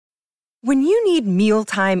When you need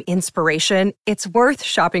mealtime inspiration, it's worth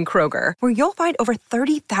shopping Kroger, where you'll find over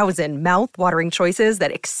 30,000 mouth-watering choices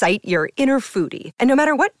that excite your inner foodie. And no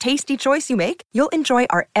matter what tasty choice you make, you'll enjoy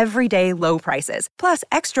our everyday low prices, plus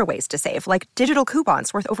extra ways to save, like digital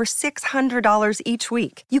coupons worth over $600 each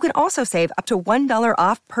week. You can also save up to $1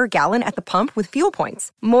 off per gallon at the pump with fuel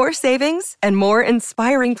points. More savings and more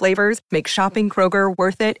inspiring flavors make shopping Kroger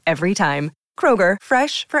worth it every time. Kroger,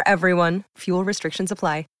 fresh for everyone. Fuel restrictions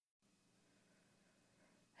apply.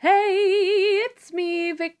 Hey, it's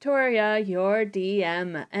me, Victoria, your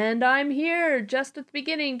DM, and I'm here just at the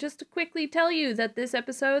beginning just to quickly tell you that this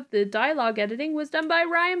episode, the dialogue editing, was done by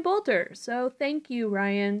Ryan Bolter. So thank you,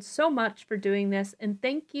 Ryan, so much for doing this, and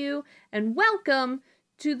thank you and welcome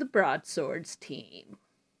to the Broadswords team.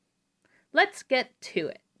 Let's get to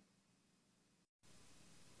it.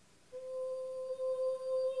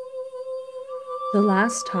 The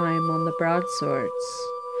last time on the Broadswords,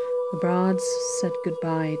 the Broads said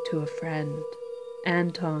goodbye to a friend,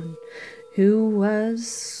 Anton, who was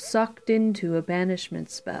sucked into a banishment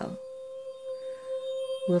spell.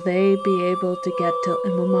 Will they be able to get to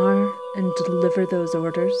Imilmar and deliver those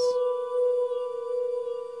orders?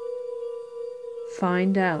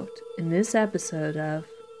 Find out in this episode of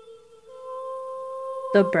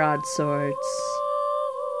The Broadswords.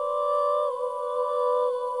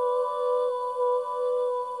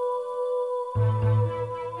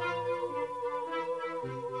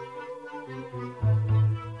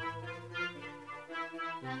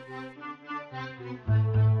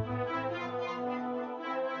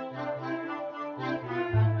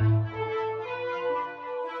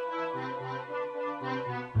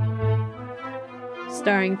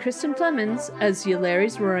 Starring Kristen Clemens as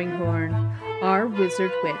Yulari's Roaringhorn, our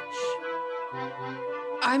wizard witch.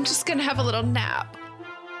 I'm just gonna have a little nap.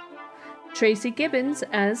 Tracy Gibbons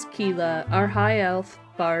as Keela, our high elf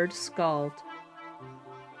bard skald.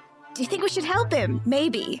 Do you think we should help him?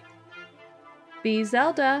 Maybe. B.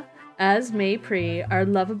 Zelda as Maypri, our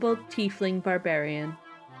lovable tiefling barbarian.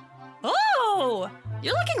 Oh,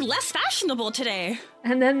 you're looking less fashionable today.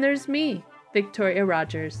 And then there's me, Victoria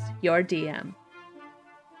Rogers, your DM.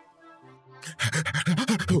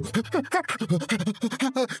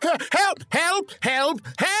 Help! Help! Help!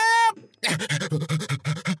 Help!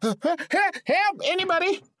 Help!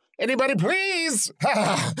 Anybody? Anybody, please! Is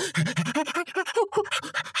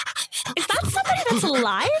that somebody that's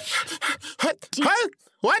alive?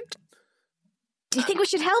 What? Do you think we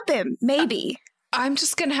should help him? Maybe. I'm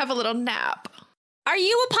just gonna have a little nap. Are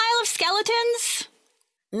you a pile of skeletons?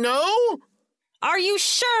 No? Are you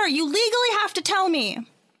sure? You legally have to tell me.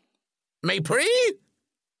 Maypri?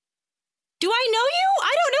 Do I know you?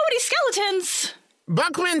 I don't know any skeletons.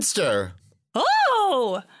 Buckminster.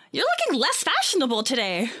 Oh, you're looking less fashionable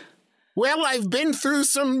today. Well, I've been through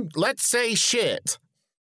some, let's say, shit.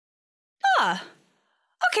 Ah.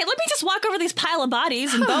 Okay, let me just walk over these pile of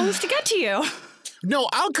bodies and bones to get to you. No,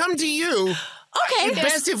 I'll come to you. Okay. It's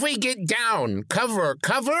best if we get down. Cover.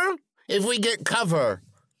 If we get cover.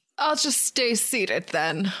 I'll just stay seated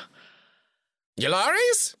then.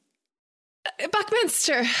 Yularis?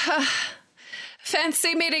 Buckminster,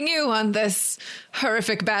 fancy meeting you on this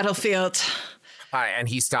horrific battlefield. And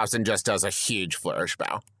he stops and just does a huge flourish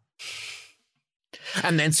bow.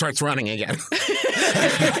 And then starts running again.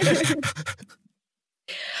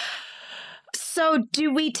 So,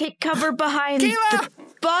 do we take cover behind Keela! the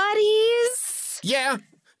bodies? Yeah,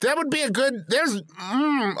 that would be a good... There's...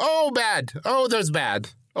 bad. Oh, there's bad.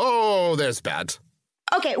 Oh, there's bad.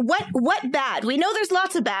 Okay, what bad? We know there's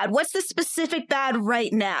lots of bad. What's the specific bad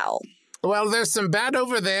right now? Well, there's some bad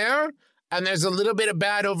over there, and there's a little bit of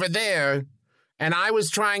bad over there. And I was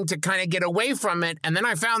trying to kind of get away from it, and then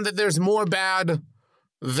I found that there's more bad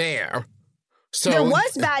there. So there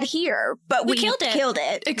was bad here, but we killed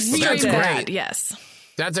it. Extreme That's bad, great. yes.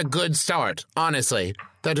 That's a good start, honestly.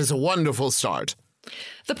 That is a wonderful start.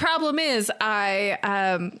 The problem is,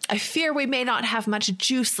 I fear we may not have much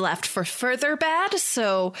juice left for further bad,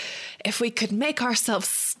 so if we could make ourselves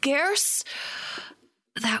scarce,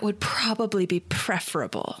 that would probably be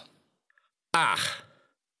preferable.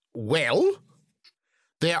 Well,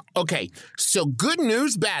 okay, so good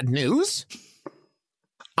news, bad news.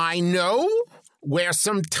 I know where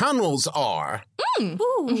some tunnels are.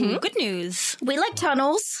 Good news. We like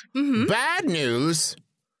tunnels. Mm-hmm. Bad news,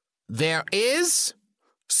 there is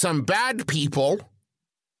some bad people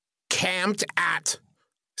camped at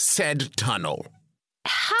said tunnel.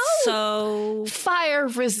 How So fire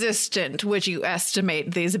resistant would you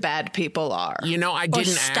estimate these bad people are? You know, I or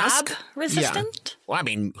didn't stab ask. resistant? Well, I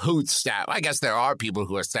mean, who's stab? I guess there are people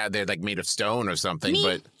who are stab. They're like made of stone or something, Me,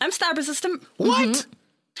 but I'm stab resistant. what? I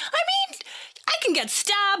mean, can get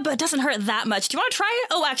stabbed, but it doesn't hurt that much. Do you want to try it?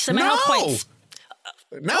 Oh, actually, my health points.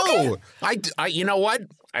 No, okay. I, you know what?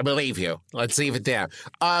 I believe you. Let's leave it there.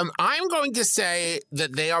 I'm going to say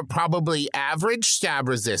that they are probably average stab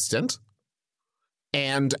resistant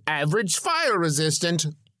and average fire resistant,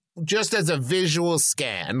 just as a visual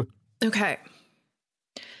scan. Okay.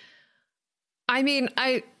 I mean,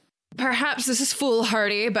 perhaps this is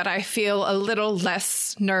foolhardy, but I feel a little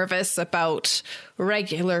less nervous about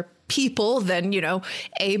regular people than,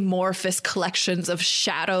 amorphous collections of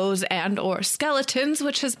shadows and or skeletons,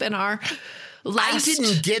 which has been our last, I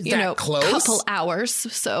didn't get that close. Couple hours.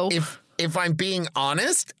 So if I'm being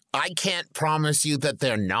honest, I can't promise you that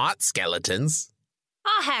they're not skeletons.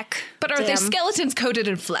 Ah, heck. But are they skeletons coated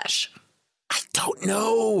in flesh? I don't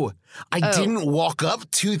know. I didn't walk up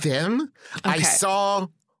to them. Okay. I saw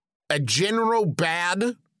a general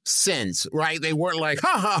bad sense, right? They weren't like,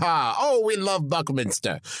 ha, ha, ha, oh, we love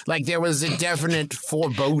Buckminster. Like, there was a definite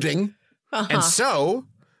foreboding. And so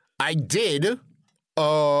I did,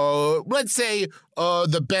 let's say,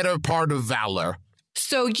 the better part of valor.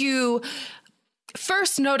 So you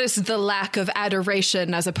first noticed the lack of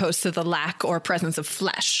adoration as opposed to the lack or presence of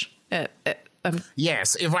flesh.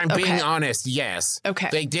 Yes, if I'm being honest, yes. Okay.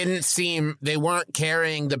 They weren't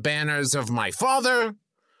carrying the banners of my father.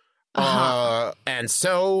 And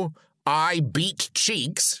so I beat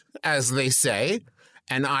cheeks, as they say,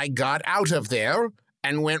 and I got out of there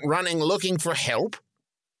and went running looking for help.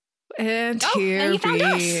 And here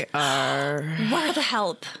we are. We're the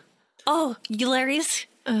help. Oh, Eularies,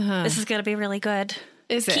 this is going to be really good.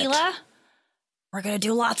 Is it? Keela, we're going to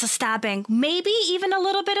do lots of stabbing, maybe even a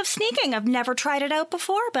little bit of sneaking. I've never tried it out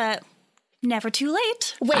before, but never too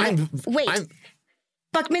late. Wait.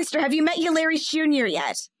 Buckminster, have you met Eularies Jr.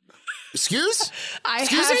 yet? I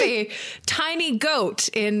have a tiny goat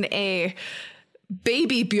in a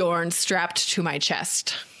baby Bjorn strapped to my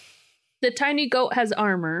chest. The tiny goat has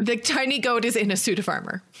armor. The tiny goat is in a suit of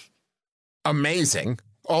armor. Amazing.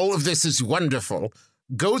 All of this is wonderful.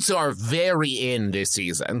 Goats are very in this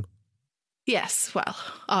season. Yes, well,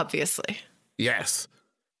 obviously. Yes.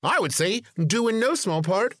 I would say due in no small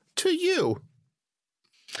part to you.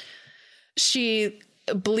 She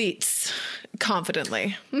bleats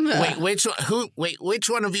confidently. Wait, which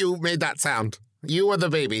one of you made that sound? You or the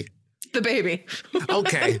baby? The baby.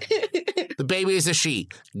 Okay. The baby is a she.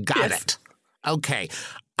 Got it. Okay.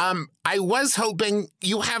 I was hoping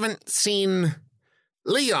you haven't seen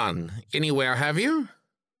Leon anywhere, have you?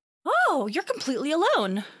 Oh, you're completely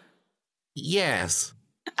alone. Yes.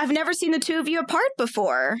 I've never seen the two of you apart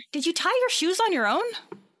before. Did you tie your shoes on your own?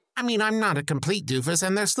 I mean, I'm not a complete doofus,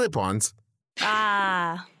 and they're slip-ons.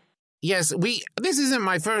 Ah. Yes, this isn't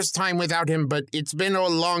my first time without him, but it's been a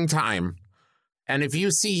long time. And if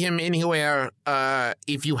you see him anywhere,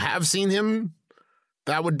 if you have seen him,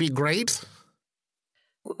 that would be great.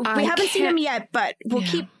 We haven't seen him yet, but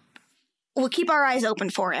we'll keep our eyes open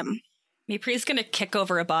for him. Mipri's gonna kick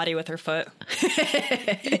over a body with her foot.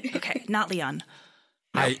 Okay, not Leon.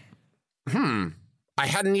 I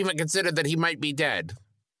hadn't even considered that he might be dead.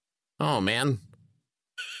 Oh, man.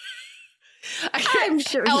 I'm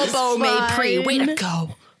sure elbow Mipri. Way to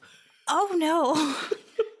go. Oh, no.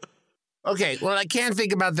 Okay, well, I can't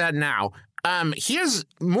think about that now. Here's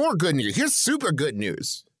more good news. Here's super good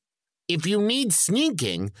news. If you need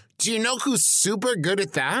sneaking, do you know who's super good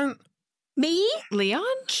at that? Me? Leon?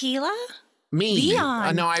 Keela? Me.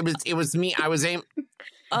 Leon. No, it was me. I was aiming.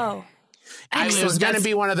 Oh. It was going to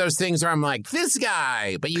be one of those things where I'm like, this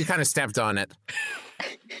guy, but you kind of stepped on it.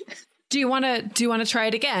 Do you want to try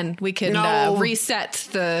it again? We can reset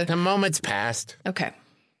the moment's passed. Okay.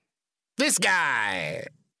 This guy.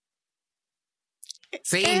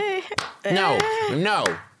 See? No.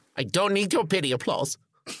 I don't need your pity applause.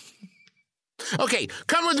 Okay,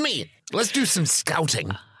 come with me. Let's do some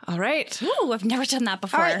scouting. All right. Ooh, I've never done that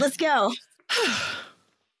before. All right, let's go.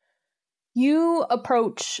 You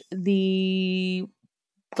approach the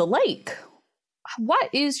lake. What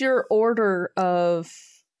is your order of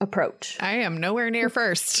approach? I am nowhere near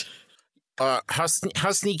first. How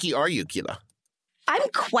sneaky are you, Keela? I'm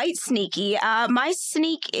quite sneaky. My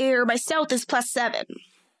stealth is +7.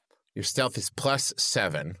 Your stealth is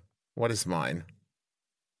 +7. What is mine?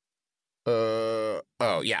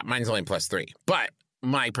 Mine's only +3. But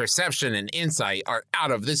my perception and insight are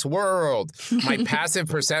out of this world. My passive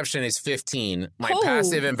perception is 15. My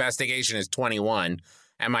passive investigation is 21.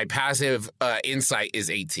 And my passive insight is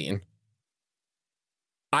 18.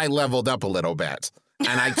 I leveled up a little bit.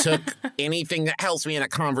 And I took anything that helps me in a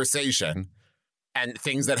conversation and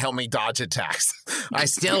things that help me dodge attacks. I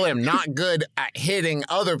still am not good at hitting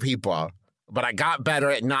other people, but I got better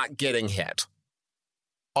at not getting hit.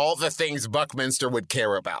 all the things Buckminster would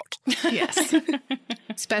care about. Yes.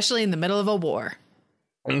 Especially in the middle of a war.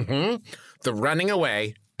 Mm-hmm. The running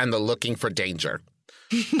away and the looking for danger.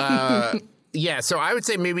 Yeah, so I would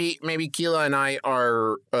say maybe Keela and I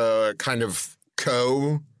are kind of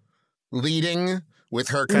co-leading with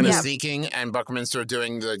her kind of seeking and Buckminster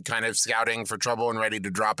doing the kind of scouting for trouble and ready to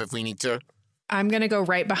drop if we need to. I'm going to go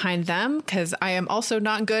right behind them because I am also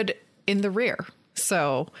not good in the rear.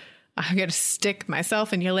 So I'm going to stick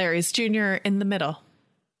myself and Yularis Jr. in the middle.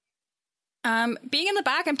 Being in the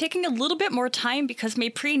back, I'm taking a little bit more time because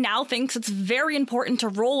Maypri now thinks it's very important to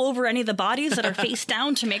roll over any of the bodies that are face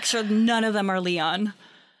down to make sure none of them are Leon.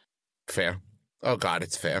 Fair. Oh, God,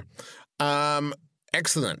 it's fair.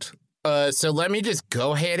 Excellent. So let me just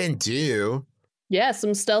go ahead and do... Yeah,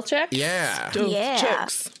 some stealth checks? Yeah.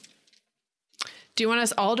 Checks. Do you want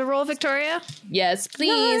us all to roll, Victoria? Yes,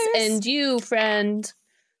 please. Nice. And you, friend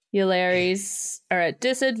Yularis, are at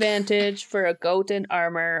disadvantage for a goat in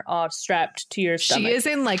armor strapped to your stomach. She is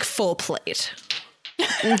in like full plate.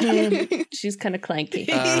 Mm-hmm. She's kind of clanky.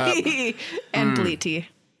 And bleaty.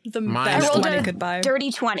 The Mine best is- money could buy.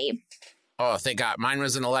 Dirty 20. Oh, thank God. Mine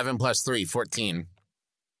was an 11 plus 3, 14.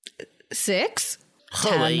 6?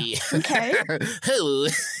 Holy. Okay. Hello.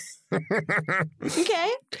 Okay.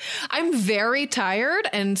 I'm very tired,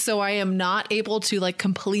 and so I am not able to like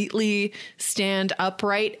completely stand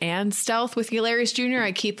upright and stealth with Yularis Jr.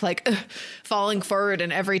 I keep like falling forward,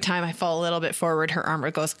 and every time I fall a little bit forward, her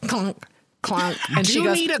armor goes clunk, clunk, and Do she you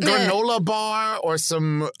goes, need a "Meh." granola bar or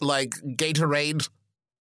some, like, Gatorade?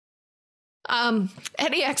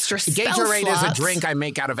 Any extra spell Gatorade is a slots? drink I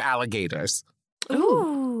make out of alligators.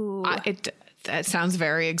 Ooh. That sounds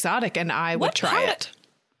very exotic, and I would What try part? it.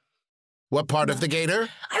 What part of the gator?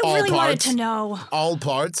 I All really wanted parts. to know. All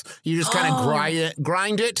parts. You just kind of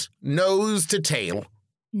grind it nose to tail.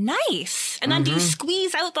 Nice. And then do you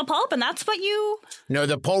squeeze out the pulp and that's what you... No,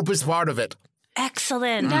 the pulp is part of it.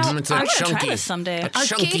 Excellent. Mhm, it's a I'm going to try chunky- this someday. a Are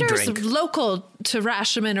chunky gators drink. local to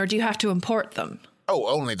Rashomon, or do you have to import them? Oh,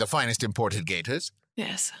 only the finest imported gators.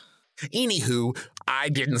 Yes. Anywho, I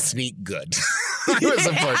didn't sneak good. I was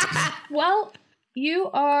supposed to. Well, you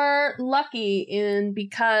are lucky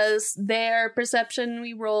because their perception,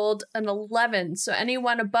 we rolled an 11. So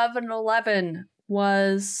anyone above an 11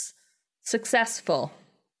 was successful.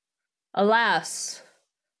 Alas,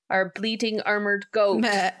 our bleating armored goat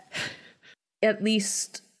Meh. at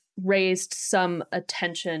least raised some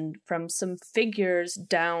attention from some figures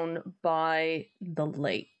down by the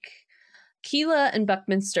lake. Keela and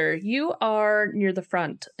Buckminster, you are near the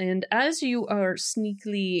front, and as you are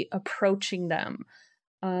sneakily approaching them,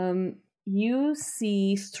 you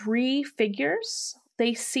see 3 figures.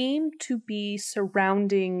 They seem to be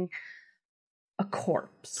surrounding a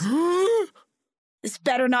corpse. This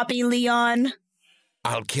better not be Leon.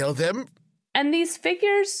 I'll kill them. And these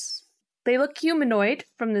figures, they look humanoid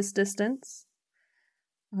from this distance.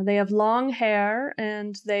 They have long hair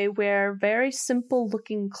and they wear very simple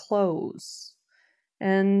looking clothes.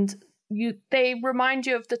 And they remind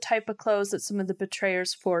you of the type of clothes that some of the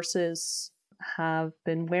Betrayer's forces have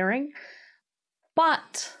been wearing.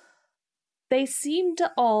 But they seem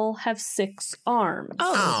to all have 6 arms.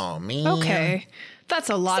 Oh, man. Okay. That's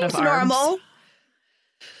a lot Seems of arms. normal.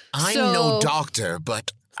 I'm So- no doctor,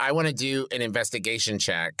 but I want to do an investigation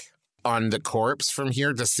check on the corpse from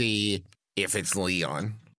here to see if it's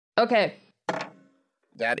Leon. Okay.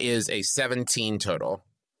 That is a 17 total.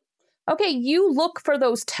 Okay, you look for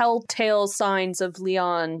those telltale signs of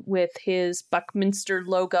Leon with his Buckminster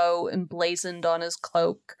logo emblazoned on his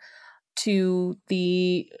cloak to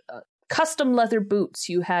the custom leather boots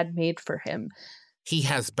you had made for him. He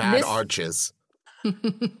has bad This- arches.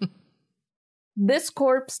 This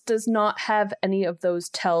corpse does not have any of those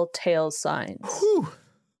telltale signs. Whew.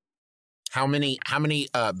 How many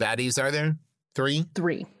baddies are there? 3?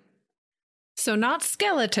 3. So not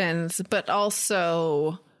skeletons, but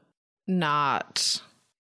also not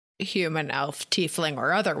human, elf, tiefling,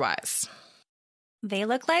 or otherwise. They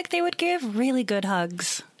look like they would give really good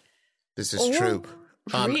hugs. This is true.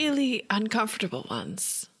 Really uncomfortable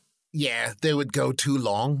ones. Yeah, they would go too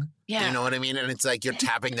long. Yeah. You know what I mean? And it's like you're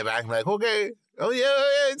tapping the back like, okay, oh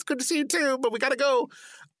yeah, it's good to see you too, but we gotta go.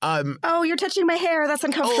 Oh, you're touching my hair. That's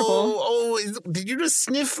uncomfortable. Did you just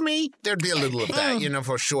sniff me? There'd be a little of that,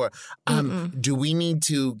 for sure. Do we need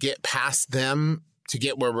to get past them to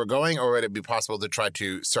get where we're going, or would it be possible to try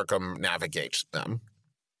to circumnavigate them?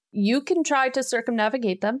 You can try to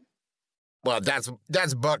circumnavigate them. Well, that's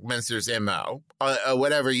Buckminster's MO.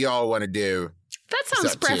 Whatever y'all want to do. That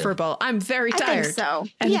sounds up to you. preferable. I'm very I tired think so.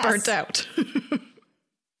 and Yes. burnt out.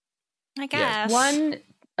 I guess. One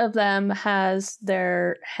of them has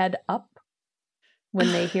their head up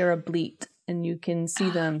when they hear a bleat, and you can see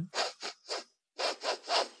them.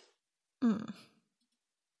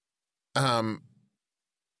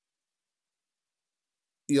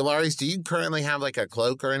 Eularis, do you currently have like a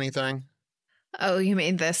cloak or anything? Oh, you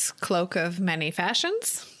mean this cloak of many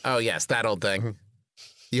fashions? Oh, yes, that old thing.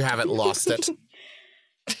 You haven't lost it.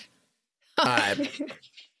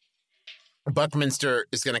 Buckminster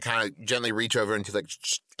is going to kind of gently reach over into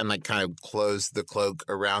and like kind of close the cloak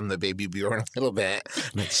around the baby Bjorn a little bit.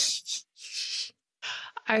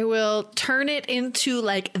 I will turn it into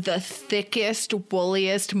like the thickest,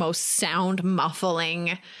 woolliest, most sound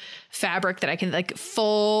muffling fabric that I can, like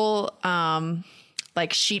full,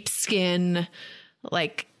 like sheepskin,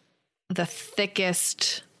 like the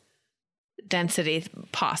thickest density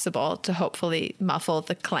possible to hopefully muffle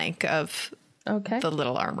the clank of the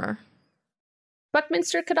little armor.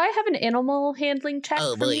 Buckminster, could I have an animal handling check?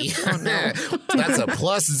 Oh, from boy. you? Oh, no. That's a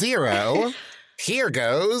 +0. Here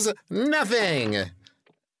goes nothing.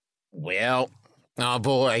 Well, oh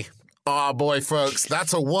boy, folks,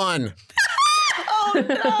 that's a 1. Oh,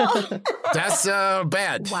 no. That's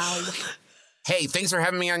bad. Wow. Hey, thanks for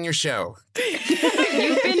having me on your show.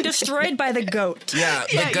 You've been destroyed by the goat. Yeah,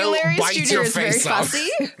 the goat Hilarious bites Jr. your is face very off.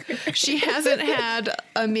 fussy. She hasn't had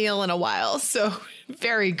a meal in a while, so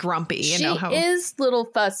very grumpy. She is little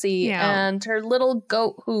fussy, Yeah. and her little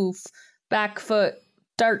goat hoof back foot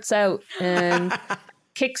darts out and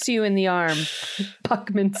kicks you in the arm.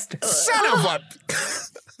 Buckminster. Son of a...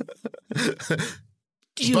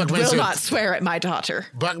 You will Buckminster- not swear at my daughter.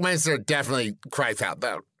 Buckminster definitely cries out,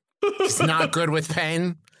 though. He's not good with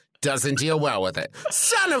pain, doesn't deal well with it.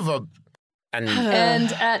 Son of a... And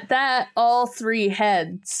And at that, all three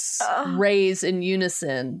heads raise in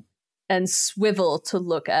unison and swivel to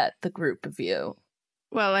look at the group of you.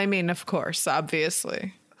 Well, I mean, of course,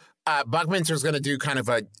 obviously. Buckminster's going to do kind of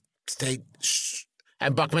a stay shh.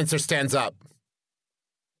 And Buckminster stands up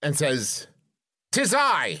and says, "'Tis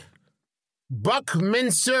I,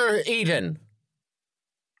 Buckminster Eden.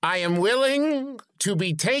 I am willing to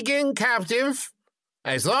be taken captive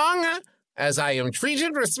as long as I am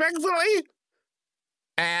treated respectfully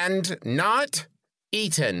and not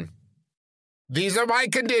eaten. These are my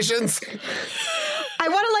conditions." I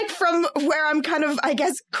want to, like, from where I'm kind of, I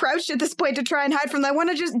guess, crouched at this point to try and hide from them, I want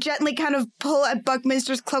to just gently kind of pull at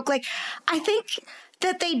Buckminster's cloak. Like, I think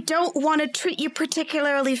that they don't want to treat you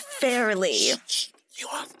particularly fairly. You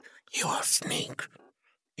all sneak.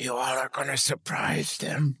 You all are going to surprise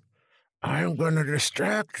them. I'm going to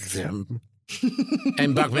distract them.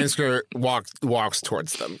 And Buckminster walks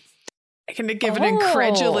towards them. I kind of give an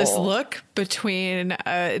incredulous look between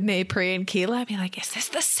Maypri and Keela. I'd be like, is this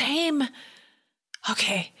the same?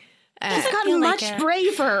 Okay. He's gotten much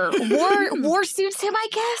braver. War suits him, I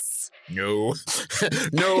guess. No,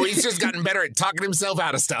 he's just gotten better at talking himself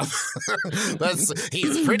out of stuff.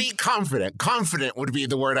 He's pretty confident. Confident would be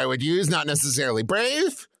the word I would use, not necessarily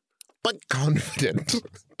brave, but confident.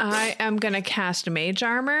 I am going to cast Mage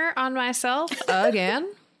Armor on myself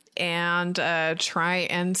again and try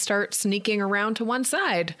and start sneaking around to one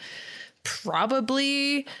side.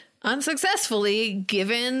 Probably unsuccessfully,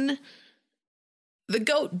 given the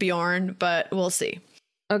goat Bjorn, but we'll see.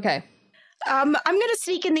 Okay. I'm going to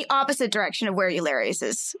sneak in the opposite direction of where Eularius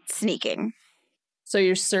is sneaking. So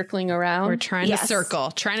you're circling around? We're trying Yes. to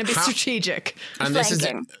circle, trying to be strategic. And this is,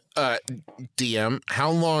 Flanking. DM,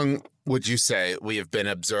 how long would you say we have been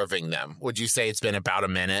observing them? Would you say it's been about a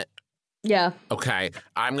minute? Yeah. Okay,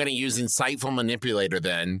 I'm going to use Insightful Manipulator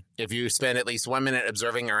then. If you spend at least 1 minute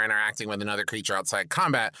observing or interacting with another creature outside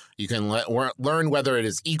combat, you can learn whether it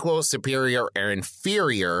is equal, superior, or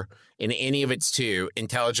inferior in any of its 2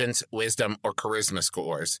 intelligence, wisdom, or charisma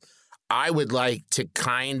scores. I would like to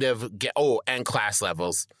kind of get... Oh, and class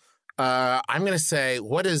levels. I'm going to say,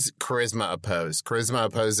 what does charisma oppose? Charisma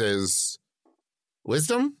opposes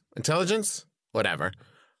wisdom? Intelligence? Whatever.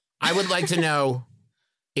 I would like to know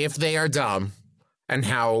if they are dumb and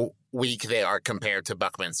how weak they are compared to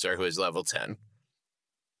Buckminster, who is level 10.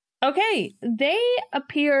 Okay. They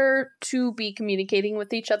appear to be communicating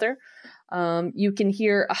with each other. You can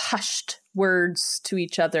hear hushed words to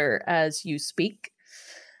each other as you speak.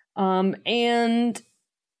 And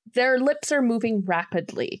their lips are moving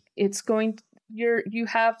rapidly. You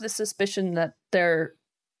have the suspicion that they're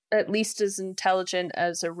at least as intelligent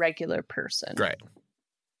as a regular person. Great.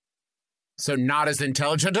 So not as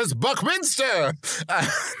intelligent as Buckminster!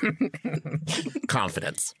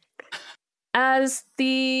 Confidence. As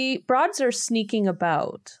the Broads are sneaking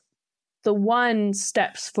about, the one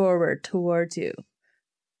steps forward towards you.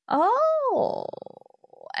 Oh,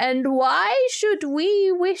 And why should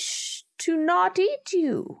we wish to not eat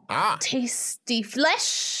you? Ah. Tasty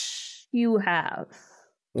flesh you have.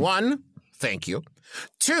 1, thank you.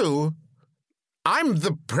 2, I'm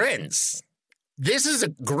the prince. This is a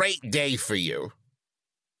great day for you.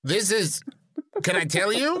 Can I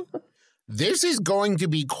tell you? This is going to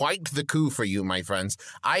be quite the coup for you, my friends.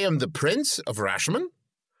 I am the Prince of Rashomon,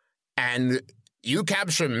 and you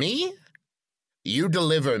capture me, you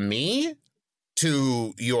deliver me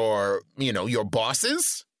to your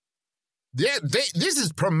bosses. This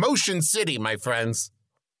is Promotion City, my friends.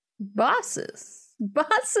 Bosses.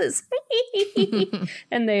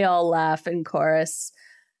 And they all laugh in chorus.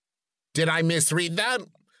 Did I misread that?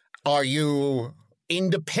 Are you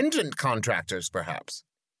independent contractors, perhaps?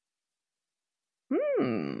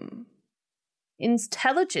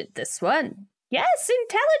 Intelligent, this one. Yes,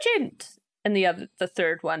 intelligent. And the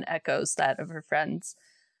third one echoes that of her friends.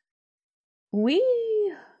 We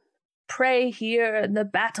pray here in the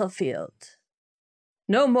battlefield.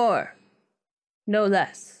 No more. No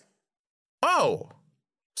less. Oh,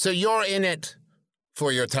 so you're in it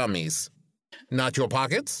for your tummies, not your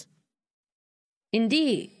pockets?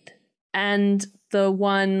 Indeed. And the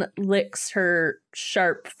one licks her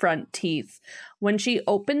sharp front teeth. When she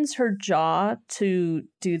opens her jaw to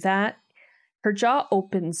do that, her jaw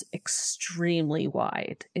opens extremely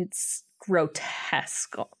wide. It's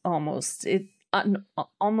grotesque almost. It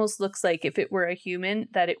almost looks like if it were a human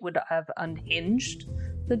that it would have unhinged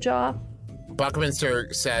the jaw.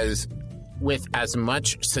 Buckminster says, with as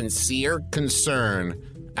much sincere concern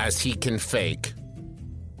as he can fake,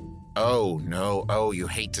 "Oh, no. Oh, you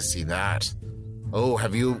hate to see that. Oh,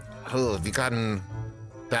 have you gotten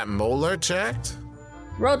that molar checked?"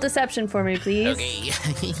 Roll deception for me, please.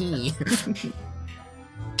 Okay.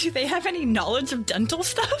 Do they have any knowledge of dental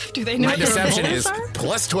stuff? Do they know My what their deception molars is are?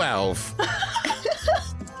 plus 12.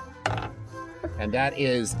 And that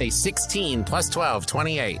is a 16 plus 12,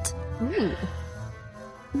 28. Ooh.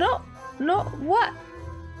 No, what?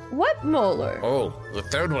 What molar? Oh, the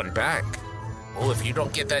third one back. Oh, if you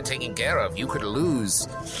don't get that taken care of, you could lose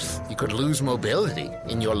mobility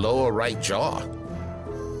in your lower right jaw.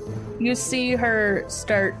 You see her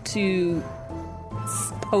start to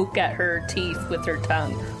poke at her teeth with her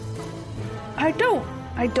tongue. I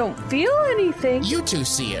don't feel anything. You two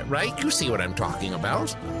see it, right? You see what I'm talking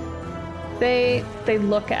about. They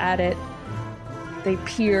look at it. They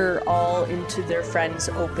peer all into their friend's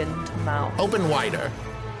opened mouth. Open wider.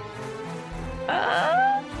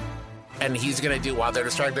 And he's gonna do, while they're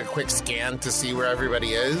distracted, a quick scan to see where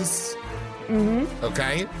everybody is. Mm-hmm.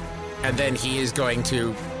 Okay? And then he is going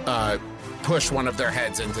to push one of their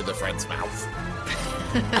heads into the friend's mouth.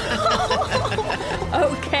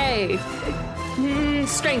 Okay.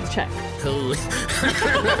 Strength check. Cool.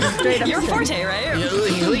 Straight up Your strength. forte,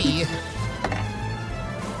 right?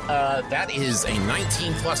 That is a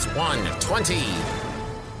 19 plus 1, 20.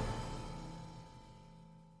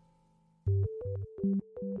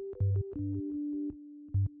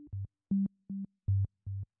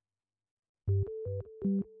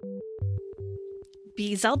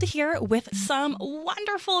 B. Zelda here with some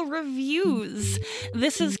wonderful reviews.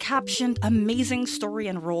 This is captioned Amazing Story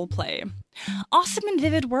and Roleplay. Awesome and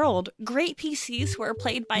vivid world, great PCs who are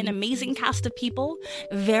played by an amazing cast of people,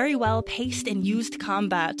 very well paced and used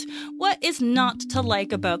combat. What is not to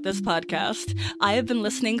like about this podcast? I have been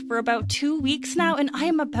listening for about 2 weeks now and I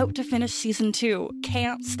am about to finish season 2.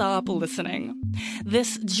 Can't stop listening.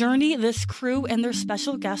 This journey, this crew, and their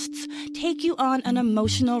special guests take you on an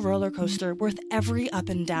emotional roller coaster worth every up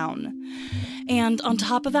and down. And on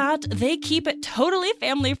top of that, they keep it totally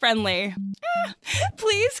family friendly.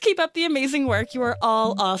 Please keep up the amazing work. You are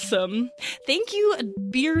all awesome. Thank you,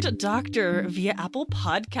 Beard Doctor, via Apple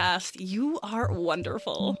Podcast. You are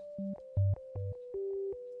wonderful.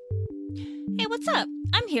 Hey, what's up?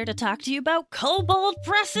 I'm here to talk to you about Kobold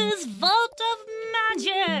Press's Vault of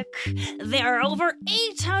Magic. There are over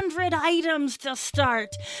 800 items to start,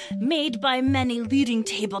 made by many leading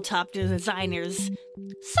tabletop designers,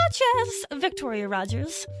 such as Victoria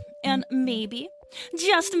Rogers, and maybe,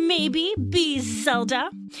 just maybe, B.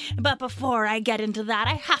 Zelda. But before I get into that,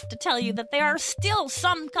 I have to tell you that there are still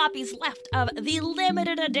some copies left of the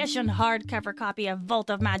limited edition hardcover copy of Vault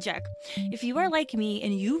of Magic. If you are like me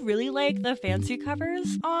and you really like the fancy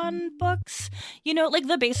covers on books, you know, like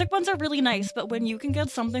the basic ones are really nice, but when you can get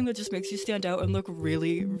something that just makes you stand out and look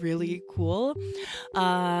really, really cool,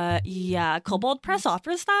 yeah, Kobold Press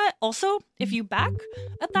offers that. Also, if you back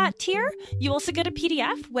at that tier, you also get a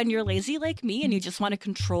PDF when you're lazy like me and you just want to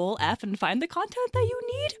Control F and find the content that you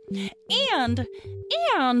need. And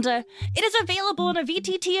it is available in a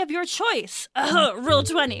VTT of your choice.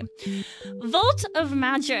 Roll20. Vault of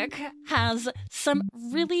Magic has some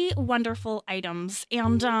really wonderful items,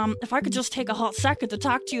 and if I could just take a hot second to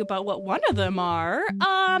talk to you about what one of them are,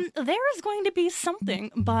 there is going to be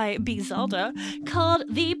something by B. Zelda called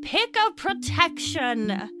the Pick of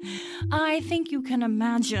Protection. I think you can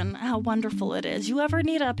imagine how wonderful it is. You ever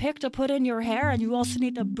need a pick to put in your hair, and you also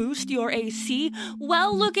need to boost your AC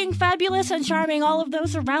while looking fabulous and charming all of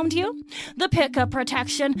those around you? The Pick of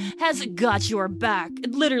Protection has got your back.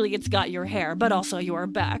 Literally, it's got your hair, but also your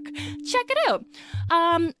back. Check it out.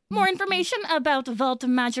 More information about Vault of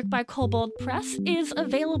Magic by Kobold Press is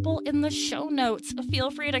available in the show notes.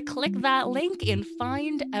 Feel free to click that link and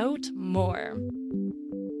find out more.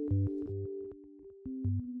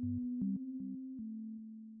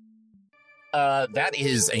 That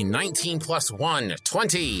is a 19 plus 1,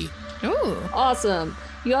 20. Ooh. Awesome.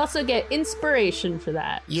 You also get inspiration for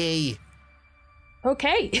that. Yay.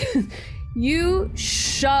 Okay. You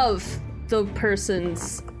shove the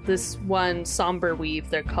person's, this one somber weave,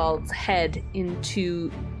 they're called, head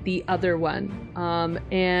into the other one.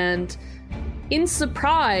 And in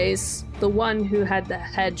surprise, the one who had the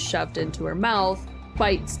head shoved into her mouth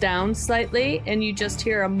bites down slightly, and you just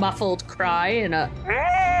hear a muffled cry and a...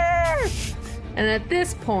 And at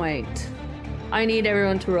this point, I need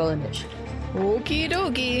everyone to roll initiative. Okie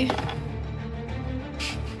dokie.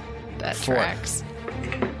 That 4. tracks.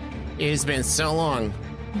 It has been so long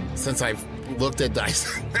since I've looked at dice.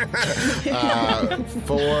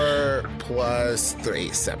 4 plus 3,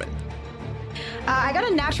 7. I got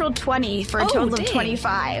a natural 20 for a total of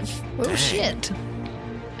 25. Oh, shit.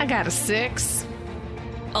 I got a 6.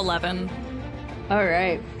 11. All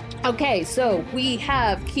right. Okay, so we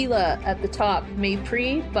have Keela at the top,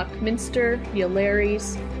 Maypri, Buckminster,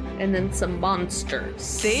 Yolaris, and then some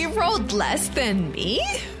monsters. They rolled less than me?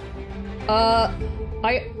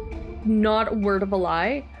 Not a word of a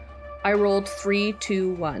lie. I rolled 3,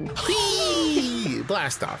 2, 1. Whee!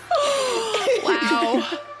 Blast off. Wow.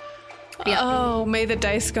 Yeah. Oh, may the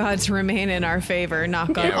dice gods remain in our favor.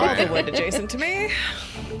 Knock on all the wood adjacent to me.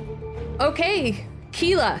 Okay,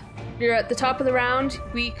 Keela, you're at the top of the round.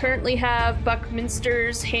 We currently have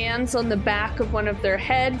Buckminster's hands on the back of one of their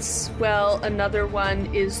heads, while another one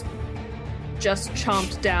is just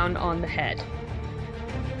chomped down on the head.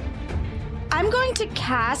 I'm going to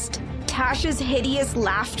cast Tasha's Hideous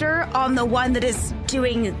Laughter on the one that is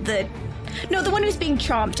doing the... No, the one who's being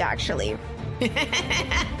chomped, actually.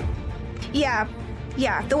 Yeah,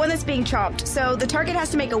 the one that's being chomped. So the target has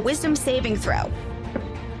to make a wisdom saving throw.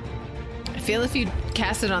 I feel if you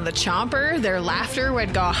cast it on the chomper, their laughter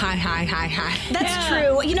would go hi, hi, hi, hi. That's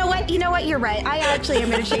true. You know what? You're right. I actually am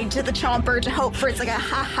going to change to the chomper to hope for it's like a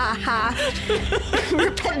ha, ha, ha.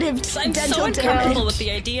 Repetitive I'm dental so uncomfortable damage. with the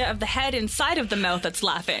idea of the head inside of the mouth that's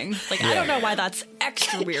laughing. Like, I don't know why that's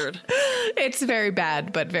extra weird. It's very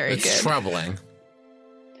bad, but very It's good. troubling.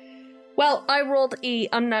 Well, I rolled a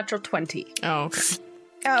unnatural 20. Oh, okay.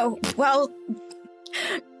 Oh, well,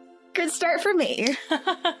 good start for me.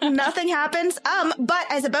 Nothing happens. But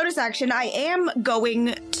as a bonus action, I am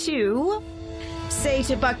going to say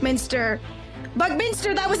to Buckminster,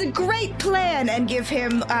 that was a great plan, and give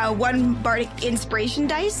him 1 bardic inspiration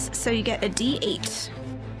dice, so you get a D8.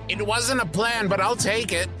 It wasn't a plan, but I'll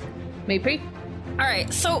take it. Maypri? All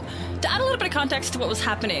right, so to add a little bit of context to what was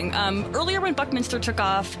happening, earlier when Buckminster took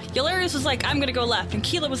off, Yolarius was like, I'm going to go left, and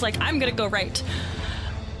Keela was like, I'm going to go right.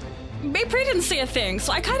 Maypri didn't say a thing,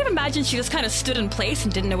 so I kind of imagined she just kind of stood in place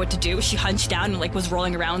and didn't know what to do. She hunched down and like was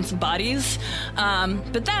rolling around some bodies.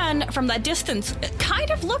 But then from that distance, it kind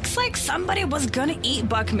of looks like somebody was gonna eat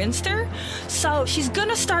Buckminster. So she's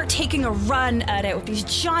gonna start taking a run at it with these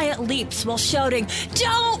giant leaps while shouting,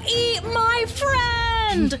 "Don't eat my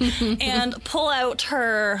friend!" and pull out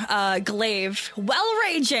her glaive while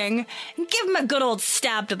raging and give him a good old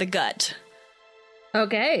stab to the gut.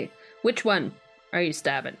 Okay. Which one are you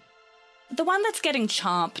stabbing? The one that's getting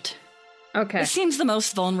chomped. Okay. It seems the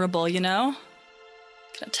most vulnerable, you know?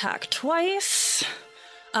 Can attack twice.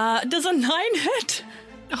 Does a 9 hit?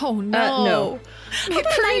 Oh, no. No. How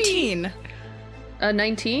about 19?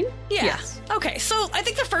 19? Yeah. Yes. Okay, so I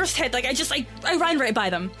think the first hit, like, I run right by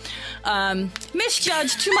them.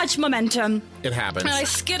 Misjudged, too much momentum. It happens. And I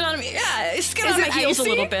skid on me. Yeah, I skid Is on my it heels icy?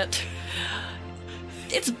 a little bit.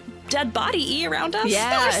 It's dead body around us.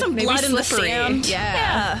 Yeah, There's some maybe blood in the slippery. sand.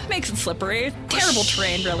 Yeah. Makes it slippery. Terrible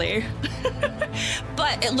terrain, really.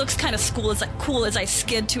 But it looks kind of cool as I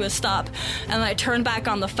skid to a stop, and then I turn back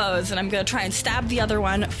on the foes, and I'm gonna try and stab the other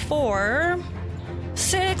one for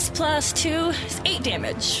 6 plus 2 is 8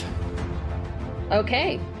 damage.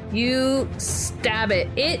 Okay, you stab it.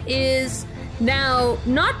 It is now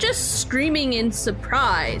not just screaming in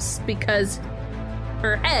surprise because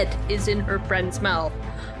her head is in her friend's mouth,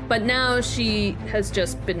 but now she has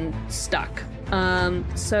just been stuck.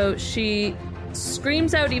 So she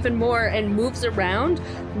screams out even more and moves around,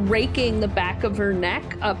 raking the back of her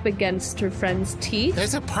neck up against her friend's teeth.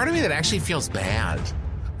 There's a part of me that actually feels bad.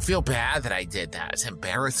 I feel bad that I did that. It's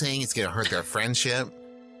embarrassing. It's going to hurt their friendship.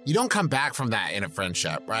 You don't come back from that in a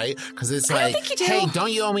friendship, right? Because it's like, hey,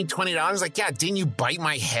 don't you owe me $20? Like, yeah, didn't you bite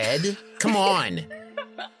my head? Come on,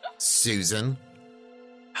 Susan.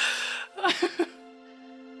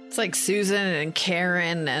 It's like Susan and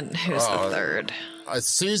Karen and who's the third?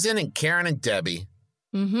 Susan and Karen and Debbie.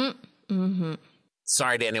 Mm-hmm.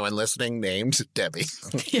 Sorry to anyone listening named Debbie.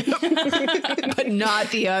 But not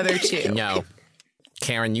the other two. No.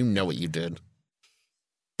 Karen, you know what you did.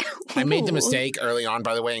 I made the mistake early on,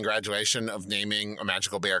 by the way, in graduation of naming a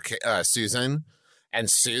magical bear Susan. And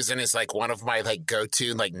Susan is like one of my like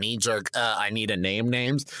go-to like knee-jerk I need a name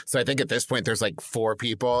names. So I think at this point there's like 4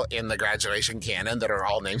 people in the graduation canon that are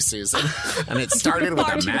all named Susan. And it started with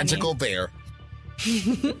a magical bear.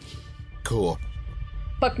 Cool.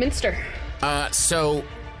 Buckminster. So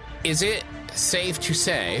is it safe to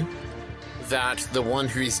say that the one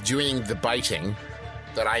who is doing the biting,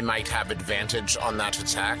 that I might have advantage on that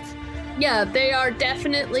attack? Yeah, they are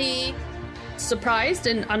definitely surprised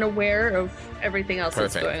and unaware of everything else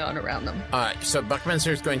that's going on around them. So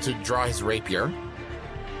Buckminster is going to draw his rapier,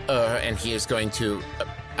 and he is going to,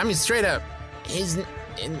 straight up,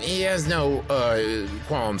 he has no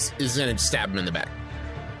qualms. He's going to stab him in the back.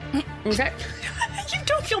 Okay. You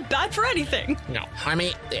don't feel bad for anything. No,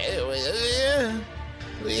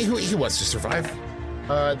 he wants to survive.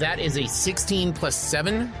 That is a 16 plus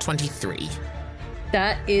 7, 23.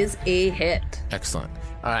 That is a hit. Excellent.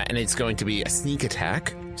 And it's going to be a sneak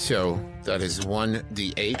attack. So that is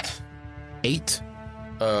 1d8. 8.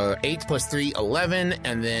 8 plus 3, 11.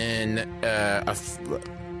 And then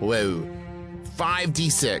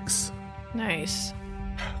 5d6. Nice.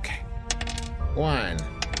 Okay. 1,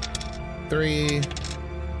 3,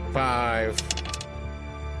 5,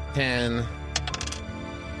 10,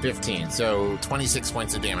 15. So 26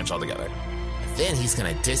 points of damage altogether. Then he's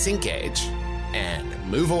going to disengage and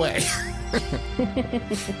move away.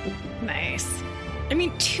 Nice. I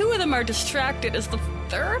mean, 2 of them are distracted. Is the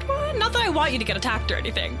third one? Not that I want you to get attacked or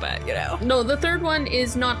anything, but, you know. No, the third one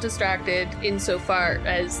is not distracted insofar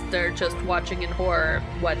as they're just watching in horror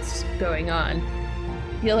what's going on.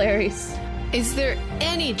 Hilarious. Is there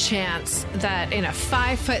any chance that in a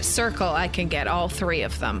 5-foot circle I can get all 3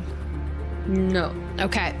 of them? No.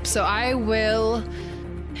 Okay, so I will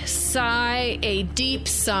sigh a deep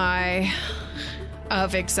sigh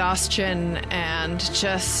of exhaustion and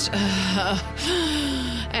just...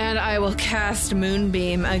 and I will cast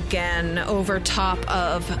Moonbeam again over top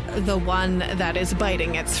of the one that is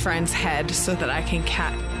biting its friend's head so that I can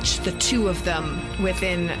catch the 2 of them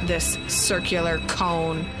within this circular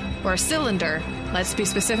cone or cylinder. Let's be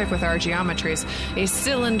specific with our geometries. A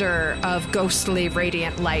cylinder of ghostly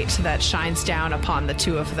radiant light that shines down upon the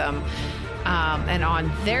 2 of them. And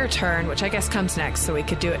on their turn, which I guess comes next, so we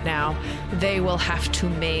could do it now, they will have to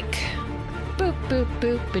make... Boop, boop,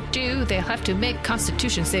 boop, ba-doo. They'll have to make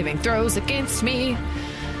Constitution saving throws against me.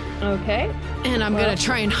 Okay. And I'm going to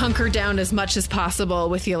try and hunker down as much as possible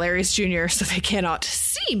with Hilarious Jr. so they cannot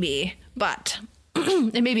see me. But...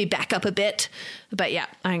 and maybe back up a bit. But yeah,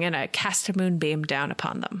 I'm going to cast a Moonbeam down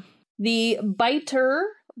upon them. The biter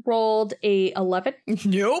rolled a 11.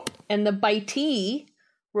 Nope. And the bitee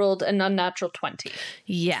rolled an unnatural 20.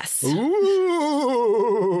 Yes.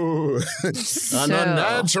 Ooh! An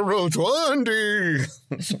unnatural 20!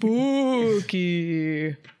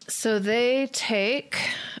 Spooky. So they take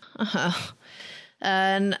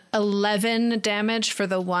an 11 damage for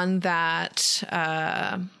the one that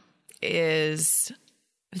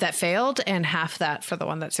failed, and half that for the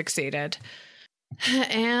one that succeeded.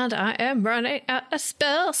 And I am running out of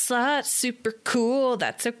spell slots. Super cool.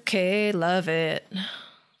 That's okay. Love it.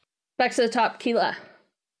 Back to the top, Keela.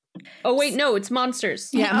 Oh, wait, no, it's monsters.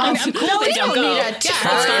 Yeah, monsters. cool they don't need go. a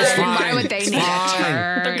turn. Why would they need a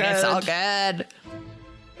turn? They're good. It's all good.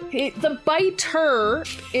 The biter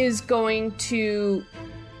is going to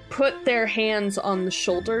put their hands on the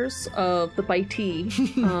shoulders of the bitee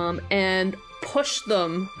and push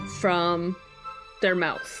them from their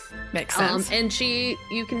mouth. Makes sense. And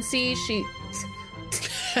you can see she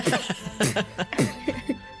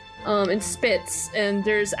and spits, and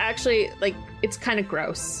there's actually, like, it's kind of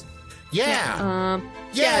gross. Yeah.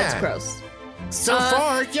 Yeah, it's gross. So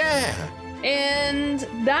far, yeah. And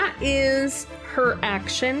that is her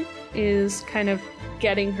action, is kind of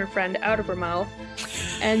getting her friend out of her mouth.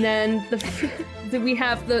 And then we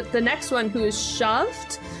have the next one who is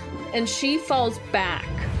shoved, and she falls back.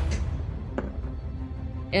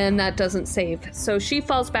 And that doesn't save. So she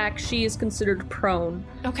falls back. She is considered prone.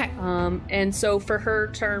 Okay. And so for her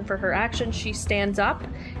turn, for her action, she stands up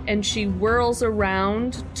and she whirls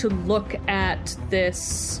around to look at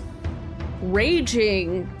this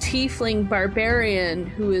raging tiefling barbarian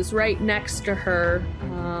who is right next to her,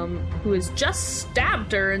 who has just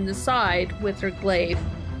stabbed her in the side with her glaive.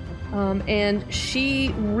 And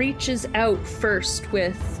she reaches out first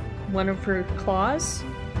with one of her claws.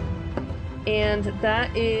 And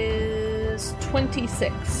that is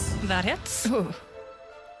 26. That hits. Ooh.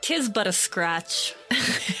 'Tis but a scratch.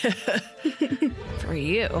 For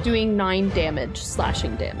you. Doing 9 damage,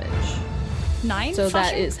 slashing damage. 9 So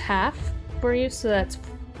slashing? that is half for you, so that's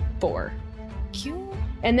 4. Cute.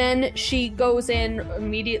 And then she goes in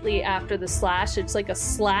immediately after the slash. It's like a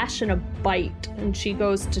slash and a bite. And she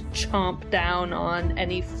goes to chomp down on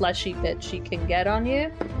any fleshy bit she can get on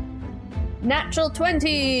you. Natural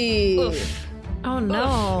 20! Oof. Oh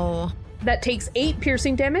no. That takes 8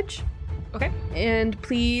 piercing damage. Okay. And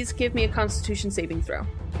please give me a Constitution saving throw.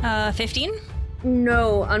 15?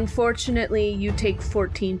 No, unfortunately, you take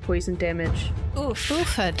 14 poison damage. Oof.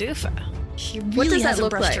 Oofa doofa. She What really does that hasn't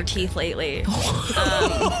look brushed her like? teeth lately.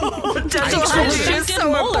 I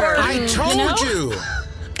so molar. I told you.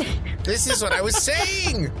 This is what I was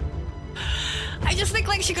saying. I just think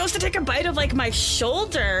like she goes to take a bite of like my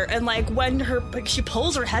shoulder, and like when she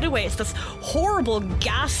pulls her head away, it's this horrible,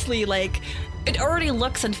 ghastly, like it already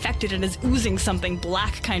looks infected and is oozing something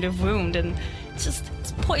black kind of wound, and it's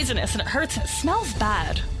poisonous and it hurts and it smells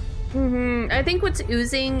bad. I think what's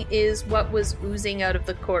oozing is what was oozing out of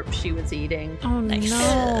the corpse she was eating. Oh Nice.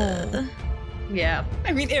 no. Yeah.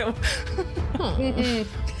 I mean, ew.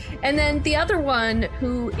 And then the other one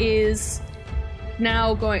who is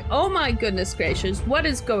now going, oh my goodness gracious, what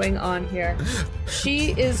is going on here?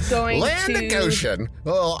 She is going Land to of Goshen.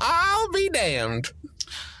 Well, I'll be damned.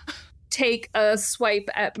 take a swipe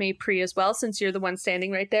at Maypri as well, since you're the one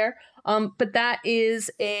standing right there. But that is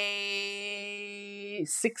a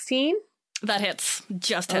 16. That hits.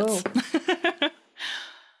 Just hits.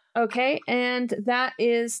 Okay, and that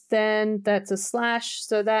is that's a slash,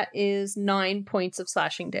 so that is 9 points of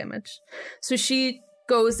slashing damage. So she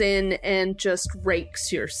goes in and just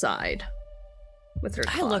rakes your side with her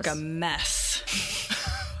claws. I look a mess.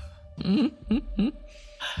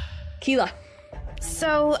 Keela.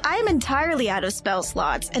 So I am entirely out of spell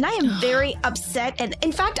slots, and I am very upset. And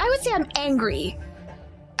in fact, I would say I'm angry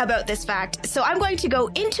about this fact. So I'm going to go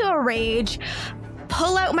into a rage,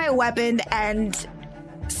 pull out my weapon, and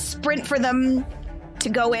sprint for them to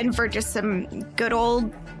go in for just some good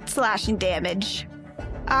old slashing damage.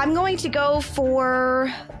 I'm going to go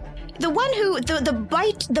for the one who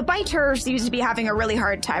the biter seems to be having a really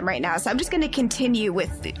hard time right now. So I'm just going to continue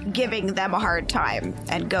with giving them a hard time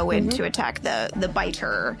and go in to attack the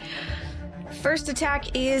biter. First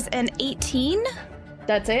attack is an 18.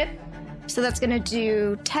 That's it? So that's going to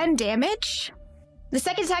do 10 damage. The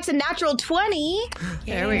second attack's a natural 20.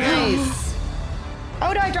 There we go. Nice.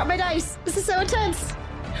 Oh no, I dropped my dice. This is so intense.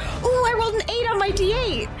 Ooh, I rolled an 8 on my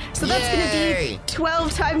d8. So that's going to Yay. be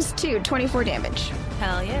 12 times 2, 24 damage.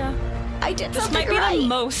 Hell yeah. I did This something might be right. the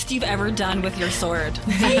most you've ever done with your sword.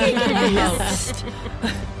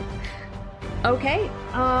 Okay.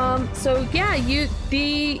 So yeah,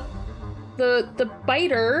 the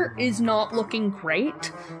biter is not looking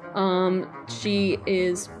great. She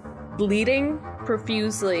is bleeding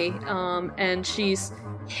profusely, and she's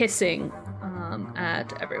hissing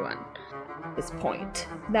at everyone at this point.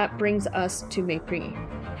 That brings us to Maypri.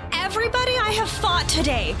 Everybody I have fought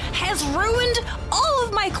today has ruined all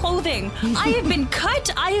of my clothing. I have been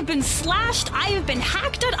cut, I have been slashed, I have been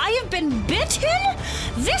hacked at, I have been bitten.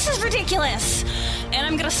 This is ridiculous. And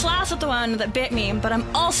I'm gonna slash at the one that bit me, but I'm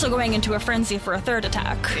also going into a frenzy for a third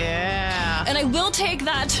attack. Yeah. And I will take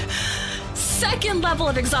that second level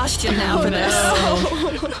of exhaustion now for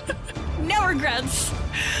this. No regrets.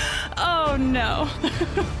 Oh no.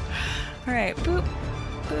 All right, boop,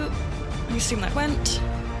 boop. I assume that went.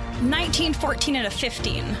 19, 14, and a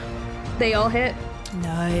 15. They all hit.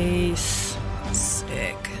 Nice.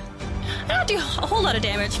 Sick. I don't do a whole lot of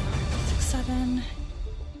damage. 6, 7,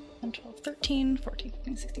 10, 12, 13, 14,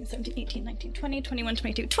 15, 16, 17, 18, 19, 20, 21,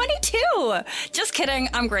 22. 22! Just kidding.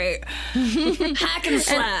 I'm great. Hack and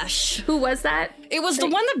slash. Who was that? It was the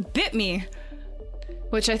one that bit me.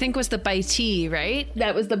 Which I think was the bitey, right?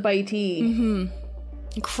 That was the bitey.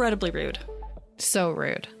 Incredibly rude. So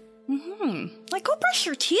rude. Like, go brush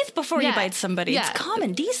your teeth before you bite somebody. Yeah. It's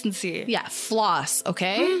common decency. Yeah, floss,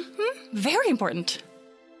 okay? Very important.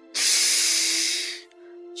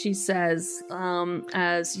 She says,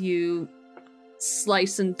 as you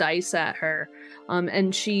slice and dice at her,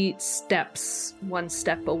 and she steps one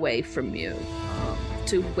step away from you,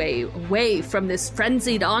 to away from this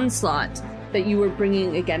frenzied onslaught that you were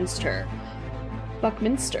bringing against her.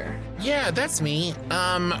 Buckminster. Yeah, that's me.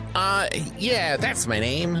 Yeah, that's my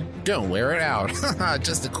name. Don't wear it out.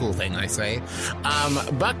 Just a cool thing, I say.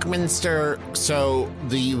 Buckminster, so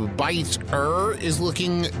the biter is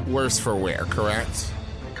looking worse for wear, correct?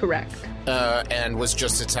 Correct. And was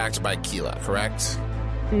just attacked by Keela, correct?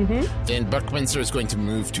 Mm-hmm. Then Buckminster is going to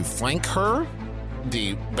move to flank her,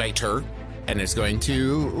 the biter, and is going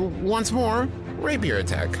to, once more, rapier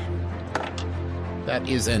attack. That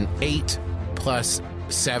is an 8 plus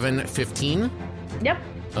 7, 15. Yep.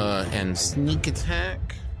 And sneak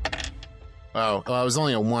attack. Oh, well, I was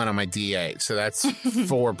only a 1 on my D8, so that's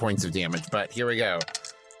 4 points of damage. But here we go.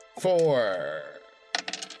 4.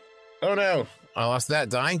 Oh no, I lost that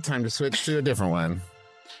die. Time to switch to a different one.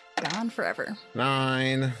 Gone forever.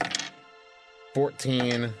 9,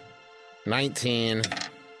 14, 19,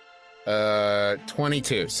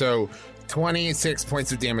 22. So 26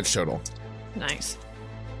 points of damage total. Nice.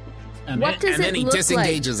 And What does it then he look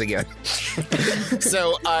disengages again.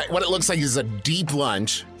 So what it looks like is a deep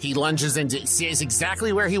lunge. He lunges into, sees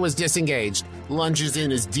exactly where he was disengaged, lunges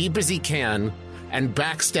in as deep as he can, and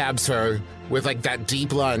backstabs her with like that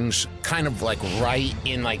deep lunge, kind of like right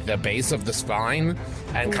in like the base of the spine,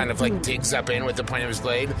 and kind of like digs up in with the point of his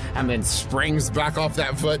blade, and then springs back off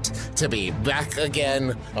that foot to be back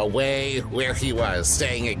again away where he was,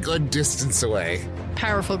 staying a good distance away.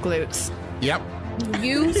 Powerful glutes. Yep.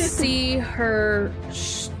 You see her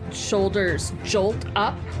shoulders jolt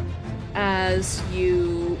up as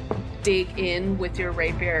you dig in with your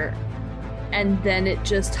rapier, and then it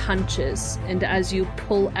just hunches, and as you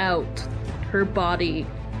pull out, her body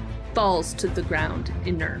falls to the ground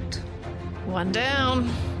inert. One down.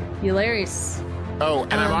 Hilarious. Oh,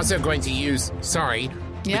 and I'm also going to use,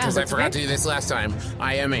 because I forgot to do this last time,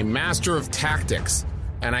 I am a master of tactics,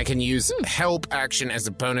 and I can use help action as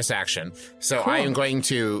a bonus action. So I am going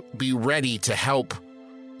to be ready to help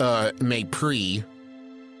Maypri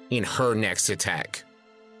in her next attack.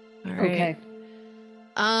 All right.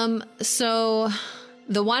 Okay. So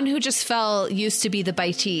the one who just fell used to be the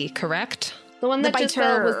bitee, correct? The one that just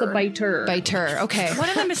fell was the biter. Biter, okay. One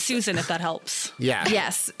of them is Susan, if that helps. Yeah.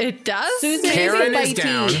 Yes, it does. Susan Karen is is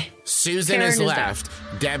down. Susan Karen is is left.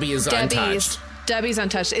 Debbie is untouched. Debbie's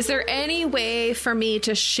untouched. Is there any way for me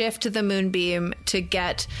to shift the moonbeam to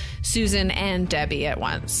get Susan and Debbie at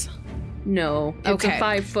once? No. It's Okay. a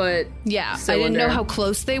 5 foot. Yeah, cylinder. I didn't know how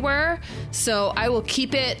close they were, so I will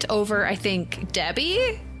keep it over, I think,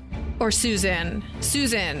 Debbie or Susan.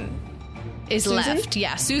 Susan is left.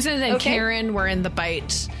 Yeah, Susan and Okay. Karen were in the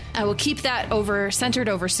bite. I will keep that centered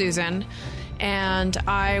over Susan, and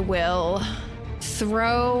I will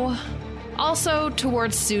throw also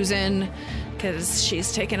towards Susan, because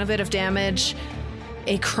she's taken a bit of damage,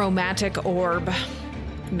 a chromatic orb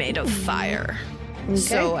made of fire. Okay.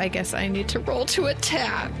 So I guess I need to roll to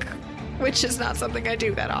attack, which is not something I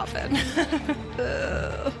do that often.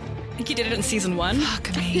 I think you did it in season 1.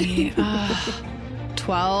 Fuck me.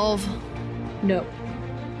 12. No.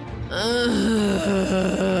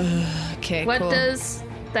 Okay, What cool. does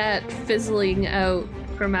that fizzling out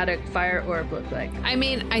chromatic fire orb look like? I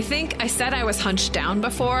mean, I think I said I was hunched down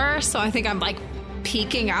before, so I think I'm like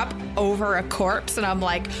peeking up over a corpse, and I'm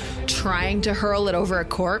like trying to hurl it over a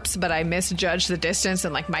corpse, but I misjudge the distance,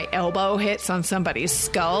 and like my elbow hits on somebody's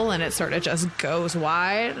skull, and it sort of just goes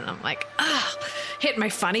wide, and I'm like, hit my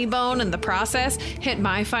funny bone in the process, hit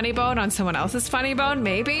my funny bone on someone else's funny bone,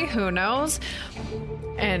 maybe, who knows?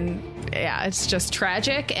 And yeah, it's just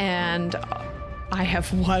tragic, and I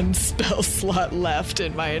have 1 spell slot left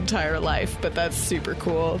in my entire life, but that's super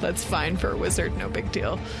cool. That's fine for a wizard, no big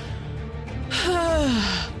deal.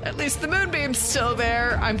 At least the moonbeam's still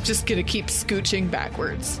there. I'm just gonna keep scooching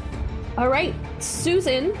backwards. All right,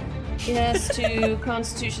 Susan has to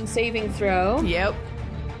Constitution saving throw. Yep.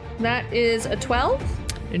 That is a 12.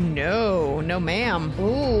 No, ma'am.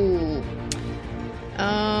 Ooh.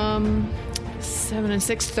 7 and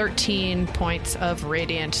 6, 13 points of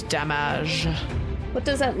radiant damage. What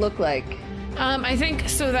does that look like? I think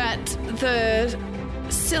so that the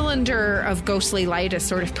cylinder of ghostly light is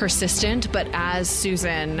sort of persistent, but as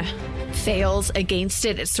Susan fails against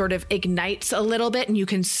it, it sort of ignites a little bit, and you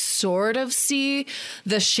can sort of see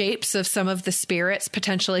the shapes of some of the spirits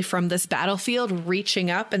potentially from this battlefield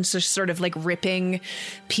reaching up and just sort of like ripping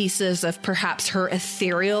pieces of perhaps her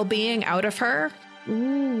ethereal being out of her.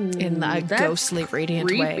 Ooh, in a ghostly, radiant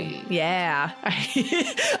creepy way. Yeah.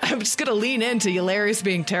 I'm just going to lean into Yulari's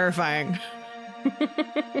being terrifying.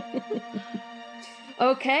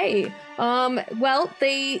 Okay. Well,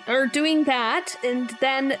 they are doing that, and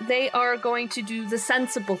then they are going to do the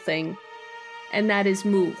sensible thing, and that is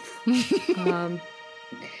move.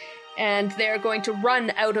 And they're going to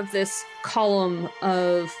run out of this column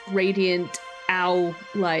of radiant owl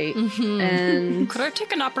light. And could I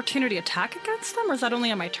take an opportunity attack against them, or is that only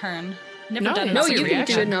on my turn? Never done it. No, you can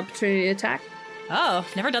do an opportunity attack. Oh,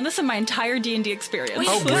 never done this in my entire D&D experience.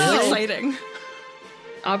 Oh, this really? is exciting.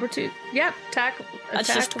 Opportunity. Yep. Attack.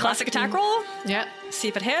 That's just classic attack roll. Yep. See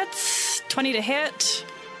if it hits. 20 to hit.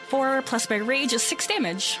 4 plus my rage is 6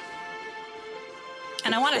 damage.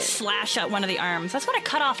 And I want to slash at one of the arms. That's when I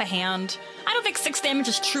cut off a hand. I don't think 6 damage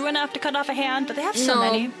is true enough to cut off a hand, but they have so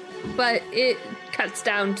many. But it cuts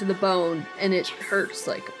down to the bone, and it hurts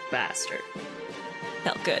like a bastard.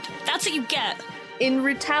 Felt good. That's what you get. In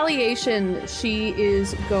retaliation, she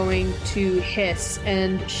is going to hiss,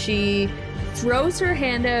 and she throws her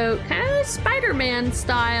hand out, kind of Spider-Man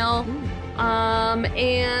style,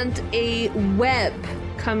 and a web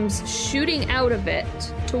comes shooting out of it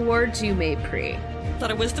towards you, Maypri. Is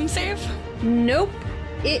that a wisdom save? Nope.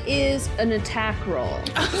 It is an attack roll.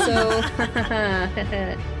 So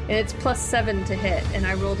it's +7 to hit, and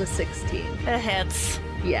I rolled a 16. It hits.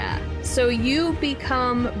 Yeah. So you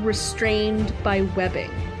become restrained by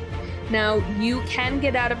webbing. Now, you can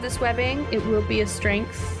get out of this webbing. It will be a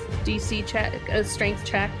strength DC check, a strength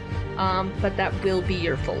check, but that will be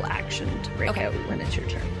your full action to break out when it's your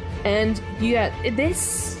turn. And yeah,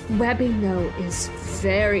 this webbing, though, is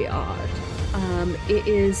very odd. It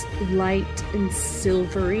is light and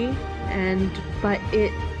silvery, but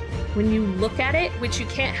when you look at it, which you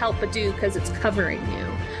can't help but do because it's covering you,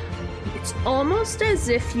 it's almost as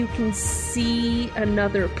if you can see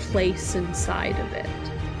another place inside of it,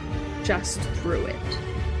 just through it.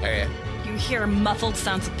 Okay. You hear muffled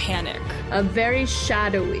sounds of panic. A very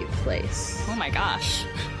shadowy place. Oh my gosh.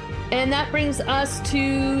 And that brings us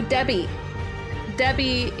to Debbie.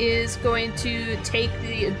 Debbie is going to take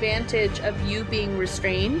the advantage of you being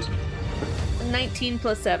restrained. 19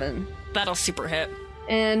 plus 7. That'll super hit.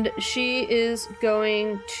 And she is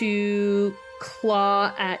going to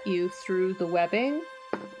claw at you through the webbing.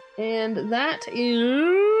 And that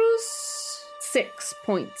is 6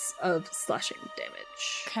 points of slashing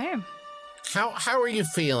damage. Okay. How are you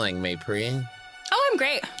feeling, Maypri? Oh, I'm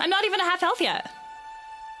great. I'm not even a half health yet.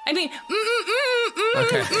 I mean,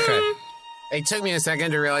 Okay. It took me a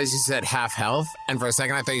second to realize you said half health, and for a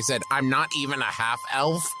second I thought you said, I'm not even a half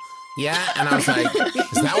elf yet, and I was like,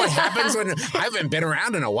 is that what happens when, I haven't been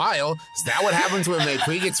around in a while, is that what happens when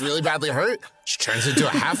Maypri gets really badly hurt? She turns into a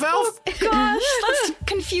half elf? gosh, that's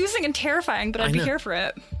confusing and terrifying, but I'd be here for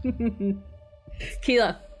it.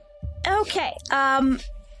 Keela. Okay,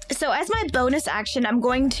 so as my bonus action, I'm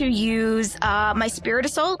going to use my Spirit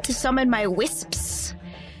Assault to summon my wisps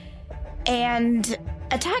and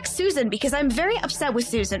attack Susan, because I'm very upset with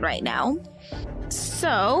Susan right now.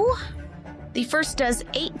 So, the first does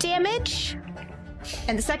 8 damage,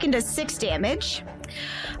 and the second does 6 damage.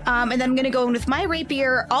 And then I'm going to go in with my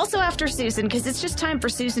rapier, also after Susan, because it's just time for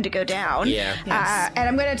Susan to go down. Yeah. Yes. And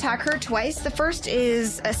I'm going to attack her twice. The first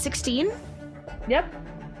is a 16. Yep.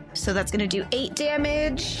 So that's going to do 8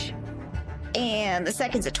 damage. And the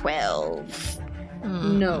second's a 12.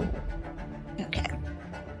 No. Okay.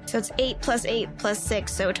 So it's 8 plus 8 plus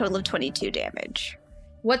 6, so a total of 22 damage.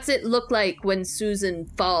 What's it look like when Susan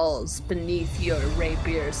falls beneath your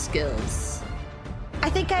rapier skills? I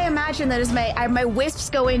think I imagine that as my wisps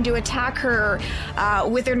go in to attack her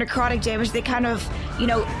with their necrotic damage, they kind of,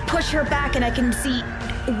 push her back, and I can see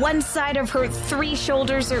one side of her 3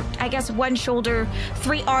 shoulders, or I guess 1 shoulder,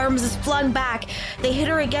 3 arms is flung back. They hit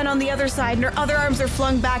her again on the other side, and her other arms are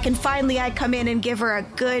flung back, and finally I come in and give her a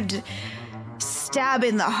good stab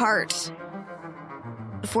in the heart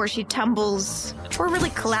before she tumbles, or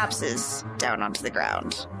really collapses down onto the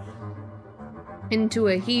ground. Into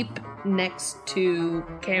a heap next to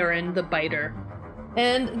Karen the biter.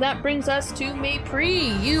 And that brings us to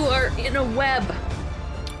Maypri. You are in a web.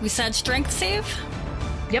 We said strength save?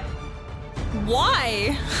 Yep.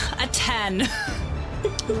 Why? A 10.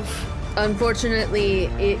 Unfortunately,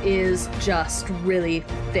 it is just really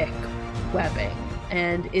thick webbing,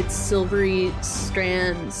 and its silvery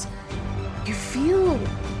strands. You feel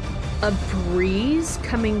a breeze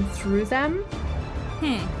coming through them.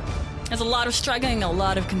 There's a lot of struggling, a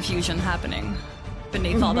lot of confusion happening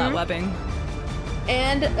beneath all that webbing.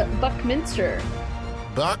 And Buckminster.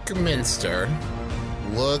 Buckminster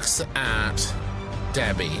looks at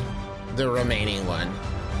Debbie, the remaining one,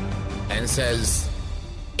 and says,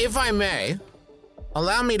 "If I may,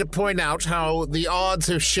 allow me to point out how the odds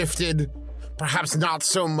have shifted, perhaps not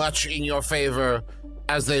so much in your favor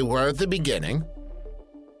as they were at the beginning.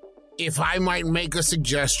 If I might make a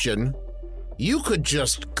suggestion, you could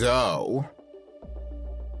just go.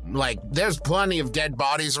 Like, there's plenty of dead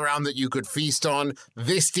bodies around that you could feast on.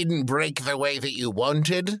 This didn't break the way that you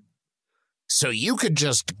wanted. So you could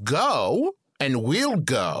just go, and we'll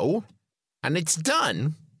go, and it's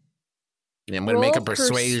done." And I'm going to make a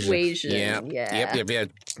persuasion.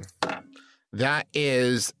 Yep. That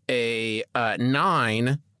is a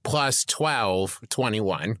 9 plus 12,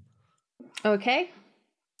 21. Okay.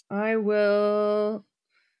 I will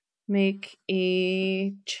make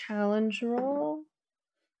a challenge roll.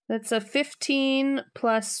 That's a 15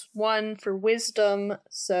 plus 1 for wisdom,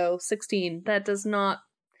 so 16. That does not...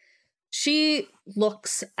 She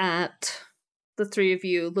looks at the three of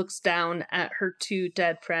you, looks down at her two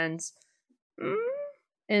dead friends,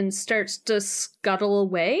 and starts to scuttle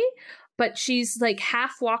away. But she's like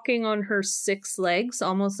half walking on her 6 legs,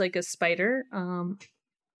 almost like a spider,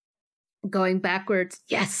 going backwards.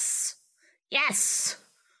 Yes!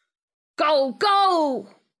 Go!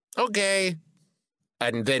 Okay.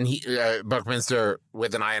 And then Buckminster,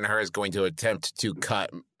 with an eye on her, is going to attempt to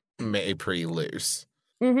cut Maypri loose.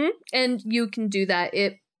 And you can do that.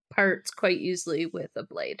 It parts quite easily with a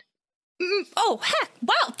blade. Oh, heck.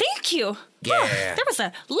 Wow, thank you. Yeah. Oh, there was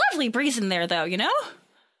a lovely breeze in there, though, you know?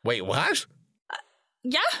 Wait, what?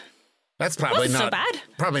 Yeah? That's probably Wasn't not so bad.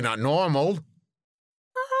 Probably not normal.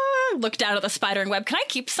 Look down at the spider and web. Can I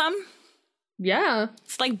keep some? Yeah.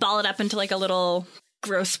 It's like ball it up into like a little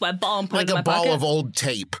gross web ball and put Like it in my a ball pocket. of old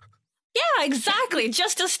tape. Yeah, exactly.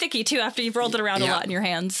 Just as sticky, too, after you've rolled it around a lot in your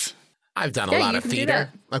hands. I've done a lot of theater.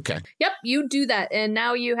 Okay. Yep, you do that. And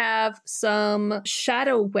now you have some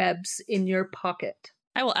shadow webs in your pocket.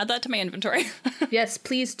 I will add that to my inventory. Yes,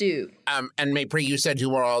 please do. And Maypri, you said you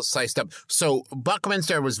were all sliced up. So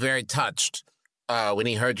Buckminster was very touched when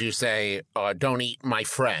he heard you say, "Don't eat my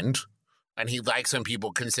friend." And he likes when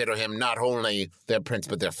people consider him not only their prince,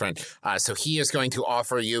 but their friend. So he is going to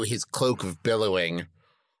offer you his cloak of billowing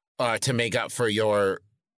to make up for your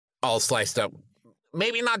all sliced up.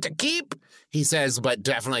 Maybe not to keep, he says, but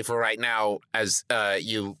definitely for right now, as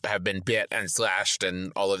you have been bit and slashed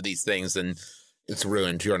and all of these things, and it's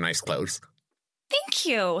ruined your nice clothes. Thank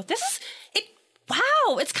you. This is it.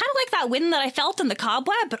 Wow, it's kind of like that wind that I felt in the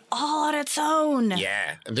cobweb, but all on its own.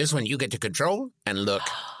 Yeah, and this one you get to control and look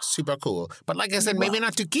super cool. But like I said, maybe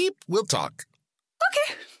not to keep. We'll talk.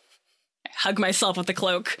 Okay. I hug myself with the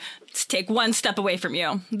cloak. Let's take one step away from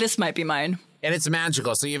you. This might be mine. And it's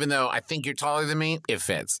magical, so even though I think you're taller than me, it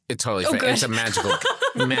fits. It totally fits. Good. It's a magical.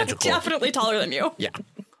 Definitely taller than you. Yeah.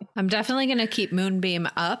 I'm definitely going to keep Moonbeam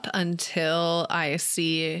up until I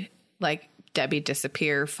see, like, Debbie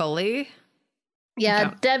disappear fully.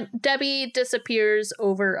 Yeah, Debbie disappears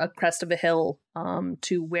over a crest of a hill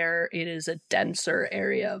to where it is a denser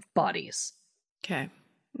area of bodies. Okay.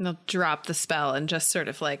 And I'll drop the spell and just sort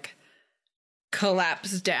of, like,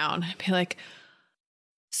 collapse down and be like,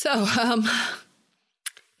 so,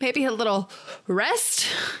 maybe a little rest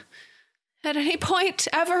at any point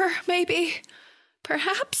ever, maybe,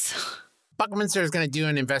 perhaps. Buckminster is going to do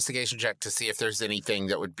an investigation check to see if there's anything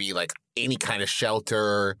that would be like any kind of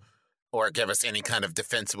shelter or give us any kind of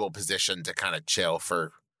defensible position to kind of chill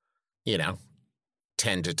for,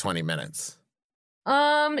 10 to 20 minutes.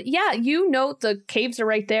 Yeah, you note the caves are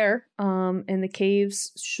right there, and the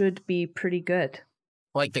caves should be pretty good.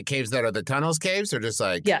 Like the caves that are the tunnels caves, or just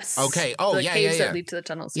like yes. Okay. Oh, the yeah, caves yeah. that lead to the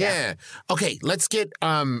tunnels. Yeah. Okay. Let's get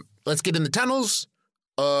in the tunnels.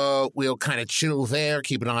 We'll kind of chill there.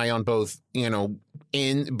 Keep an eye on both.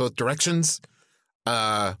 In both directions.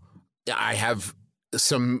 I have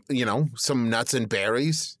some nuts and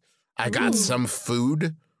berries. I got some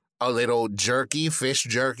food. A little jerky, fish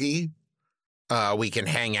jerky. We can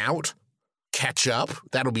hang out, catch up.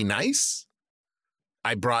 That'll be nice.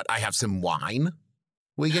 I have some wine.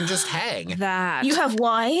 We can just hang. That You have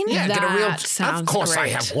wine? Yeah, that get a real. sounds Of course, great. I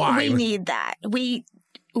have wine. We need that. We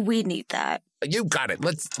need that. You got it.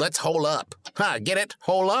 Let's hole up. Get it?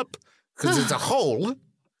 Hole up? Because it's a hole.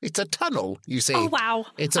 It's a tunnel, you see. Oh, wow.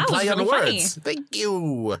 It's a That was play on really funny. words. Thank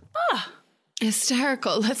you.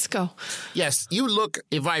 hysterical. Let's go. Yes, you look,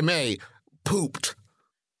 if I may, pooped.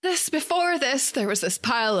 Before this, there was this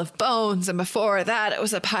pile of bones, and before that, it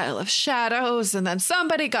was a pile of shadows, and then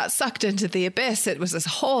somebody got sucked into the abyss. It was this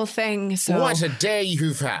whole thing, so... What a day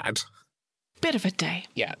you've had. Bit of a day.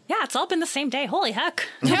 Yeah. Yeah, it's all been the same day. Holy heck.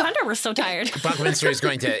 No wonder we're so tired. Buckminster is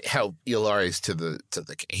going to help Yularis to the...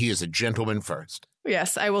 He is a gentleman first.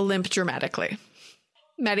 Yes, I will limp dramatically.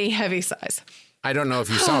 Many heavy sighs. I don't know if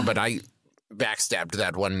you saw, but I backstabbed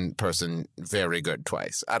that one person very good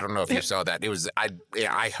twice. I don't know if you saw that. It was...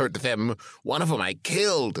 I hurt them. One of them I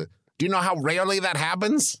killed. Do you know how rarely that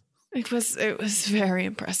happens? It was very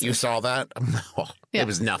impressive. You saw that? No, Yep. It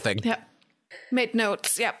was nothing. Yep. Made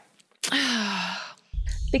notes, yep.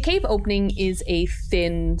 The cave opening is a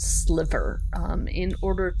thin sliver. In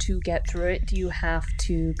order to get through it, you have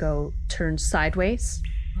to turn sideways.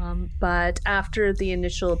 But after the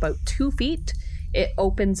initial about 2 feet, it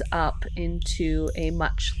opens up into a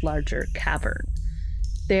much larger cavern.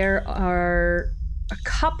 There are a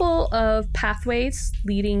couple of pathways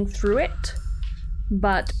leading through it,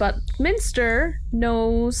 but Buckminster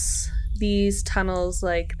knows these tunnels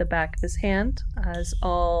like the back of his hand, as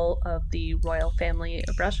all of the royal family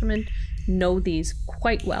of Rashomon know these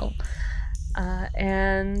quite well,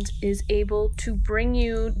 and is able to bring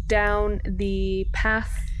you down the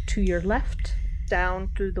path to your left, down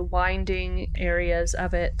through the winding areas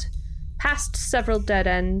of it, past several dead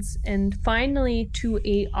ends, and finally to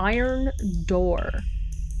a iron door.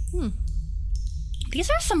 These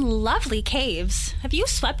are some lovely caves. Have you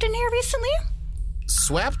slept in here recently?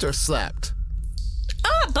 Swept or slept?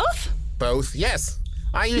 Both. Both, yes.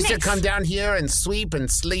 I used to Nice. come down here and sweep and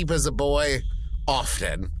sleep as a boy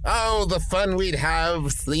often. Oh, the fun we'd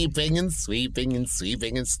have sleeping and sweeping and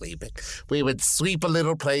sweeping and sleeping. We would sweep a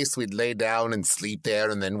little place, we'd lay down and sleep there,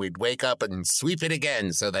 and then we'd wake up and sweep it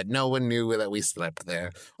again so that no one knew that we slept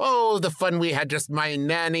there. Oh, the fun we had, just my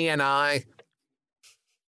nanny and I.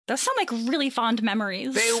 Those sound like really fond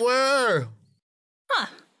memories. They were. Huh.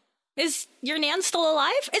 Is your Nan still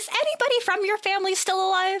alive? Is anybody from your family still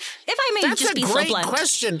alive? If I may That's just a be so great blunt.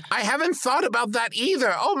 question. I haven't thought about that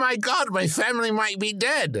either. Oh my God, my family might be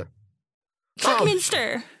dead. Oh,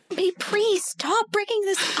 Buckminster. May stop bringing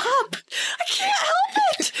this up. I can't help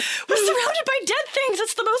it. We're surrounded by dead things.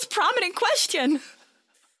 It's the most prominent question.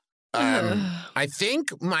 I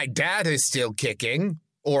think my dad is still kicking,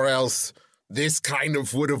 or else this kind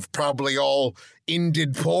of would have probably all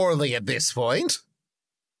ended poorly at this point.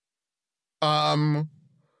 I'm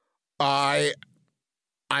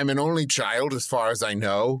an only child as far as I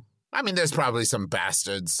know. I mean, there's probably some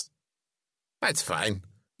bastards. That's fine.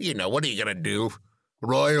 You know, what are you gonna do?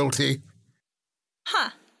 Royalty. Huh.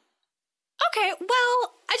 Okay,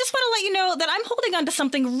 well, I just want to let you know that I'm holding on to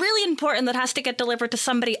something really important that has to get delivered to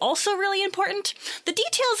somebody also really important, the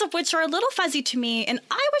details of which are a little fuzzy to me, and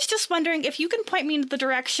I was just wondering if you can point me in the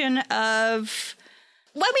direction of...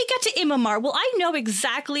 When we get to Imamar, will I know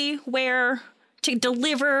exactly where to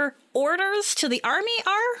deliver orders to the army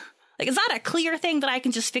are? Like, is that a clear thing that I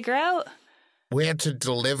can just figure out? Where to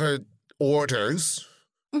deliver orders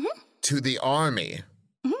to the army.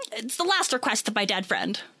 It's the last request of my dead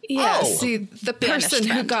friend. Yeah, Oh. see, the Banished person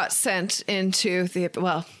who friend. got sent into the,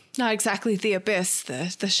 well, not exactly the abyss, the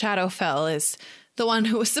Shadowfell is the one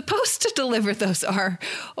who was supposed to deliver those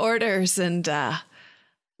orders, and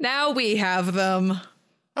now we have them.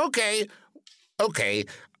 Okay.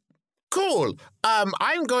 Cool.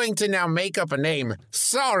 I'm going to now make up a name.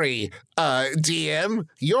 Sorry, DM.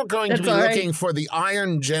 You're going to That's be all right. looking for the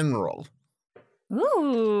Iron General.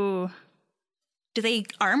 Ooh. Do they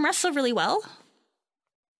arm wrestle really well?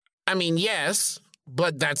 I mean, yes,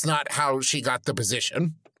 but that's not how she got the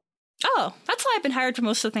position. Oh, that's why I've been hired for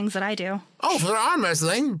most of the things that I do. Oh, for arm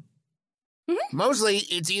wrestling? Mostly,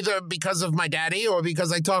 it's either because of my daddy or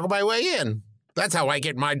because I talk my way in. That's how I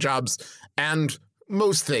get my jobs and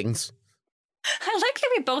most things. I like that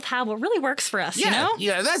we both have what really works for us, you know?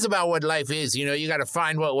 Yeah, that's about what life is. You know, you got to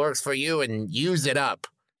find what works for you and use it up.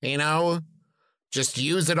 You know? Just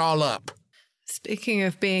use it all up. Speaking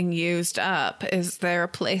of being used up, is there a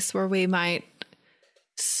place where we might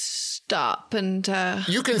stop and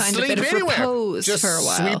You can find sleep a bit of anywhere. repose Just for a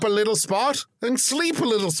while? sweep a little spot and sleep a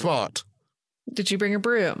little spot. Did you bring a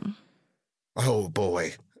broom? Oh,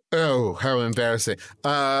 boy. Oh, how embarrassing. You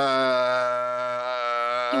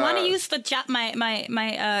want to use the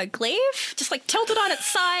my glaive? Just like tilt it on its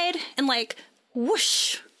side and like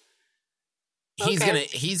whoosh.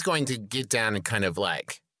 He's going to get down and kind of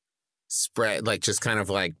like spread, like just kind of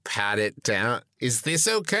like pat it down. Is this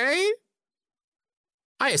okay?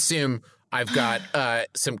 I assume I've got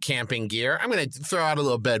some camping gear. I'm going to throw out a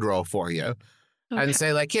little bedroll for you and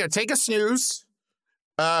say like, here, take a snooze.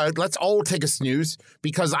 let's all take a snooze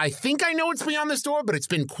because I think I know what's beyond this door, but it's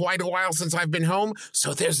been quite a while since I've been home.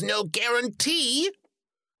 So there's no guarantee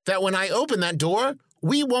that when I open that door,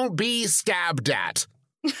 we won't be stabbed at.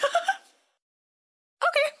 Okay.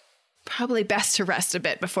 Probably best to rest a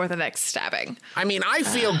bit before the next stabbing. I mean, I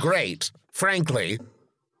feel great, frankly.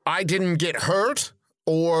 I didn't get hurt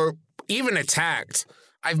or even attacked.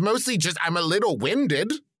 I'm a little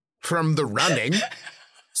winded from the running.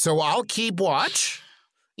 So I'll keep watch.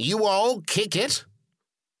 You all kick it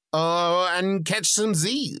and catch some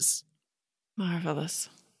Z's. Marvelous.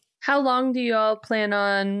 How long do you all plan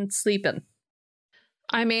on sleeping?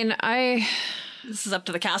 I mean, This is up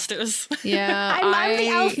to the casters. Yeah. I'm the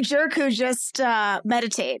elf jerk who just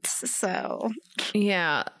meditates, so.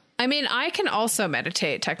 Yeah. I mean, I can also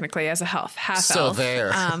meditate technically as a half elf. So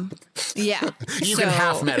there. Yeah. You can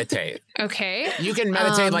half meditate. Okay. You can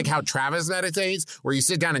meditate like how Travis meditates, where you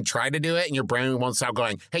sit down and try to do it, and your brain won't stop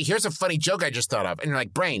going, hey, here's a funny joke I just thought of. And you're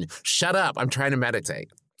like, brain, shut up. I'm trying to meditate.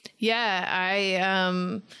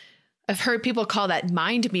 Yeah, I've heard people call that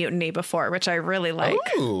mind mutiny before, which I really like.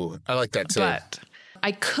 Ooh, I like that too. But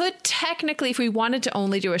I could technically, if we wanted to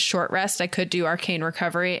only do a short rest, I could do arcane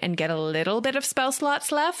recovery and get a little bit of spell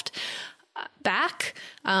slots left back.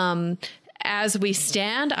 As we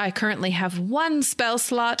stand, I currently have 1 spell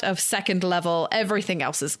slot of 2nd level. Everything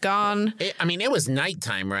else is gone. It was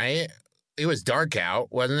nighttime, right? It was dark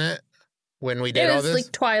out, wasn't it? When we did all this? It was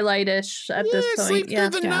like twilight-ish at this point. Sleep through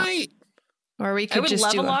the night. Or we could I would just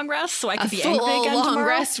love do a long rest so I could a be angry full again long tomorrow.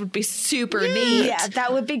 rest would be super neat. Yeah,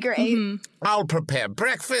 that would be great. I'll prepare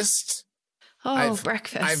breakfast. Oh,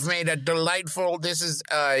 breakfast. I've made a delightful, this is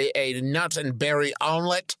a nut and berry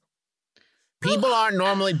omelet. People aren't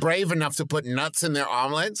normally brave enough to put nuts in their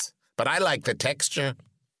omelets, but I like the texture.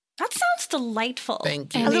 That sounds delightful.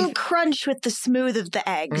 Thank you. A little crunch with the smooth of the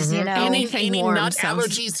eggs, you know? Anything Any warm nut sounds-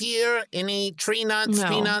 allergies here? Any tree nuts, No.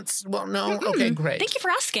 peanuts? Well, no? Okay, great. Thank you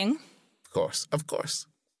for asking. Of course.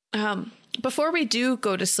 Before we do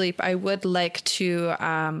go to sleep, I would like to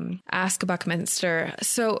ask Buckminster.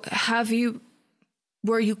 So,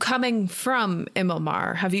 were you coming from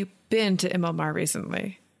Imilmar? Have you been to Imilmar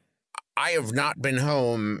recently? I have not been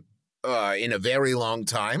home in a very long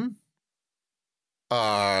time.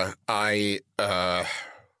 I'm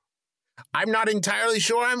not entirely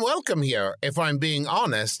sure I'm welcome here, if I'm being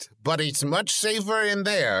honest, but it's much safer in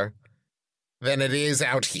there than it is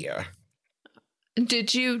out here.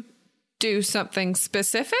 Did you do something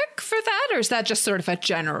specific for that, or is that just sort of a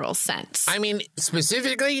general sense? I mean,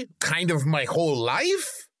 specifically, kind of my whole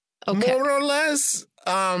life, Okay. more or less.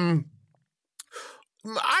 I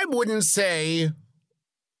wouldn't say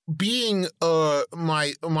being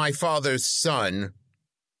my father's son,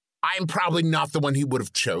 I'm probably not the one he would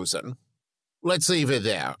have chosen. Let's leave it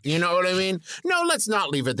there. You know what I mean? No, let's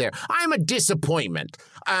not leave it there. I'm a disappointment.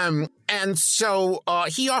 And so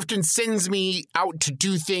he often sends me out to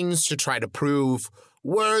do things to try to prove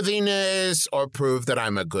worthiness or prove that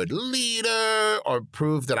I'm a good leader or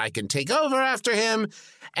prove that I can take over after him.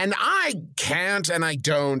 And I can't and I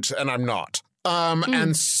don't and I'm not.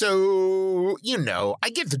 And so, you know,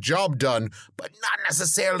 I get the job done, but not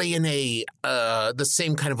necessarily in the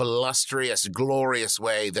same kind of illustrious, glorious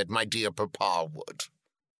way that my dear papa would.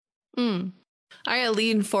 I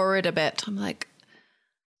lean forward a bit. I'm like,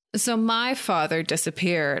 so my father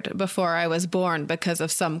disappeared before I was born because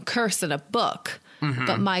of some curse in a book.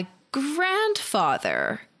 But my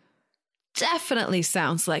grandfather definitely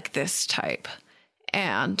sounds like this type.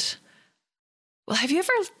 And... well, have you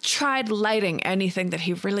ever tried lighting anything that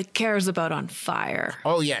he really cares about on fire?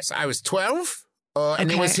 Oh, yes. I was 12,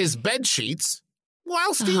 and it was his bed sheets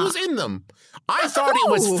whilst he was in them. I thought it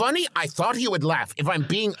was funny. I thought he would laugh. If I'm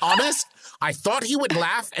being honest, I thought he would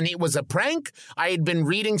laugh, and it was a prank. I had been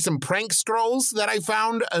reading some prank scrolls that I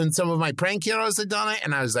found, and some of my prank heroes had done it,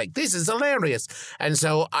 and I was like, this is hilarious. And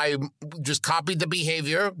so I just copied the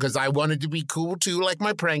behavior because I wanted to be cool, too, like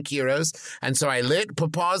my prank heroes. And so I lit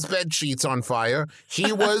Papa's bed sheets on fire.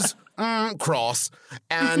 He was... cross,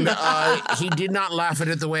 and he did not laugh at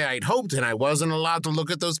it the way I'd hoped, and I wasn't allowed to look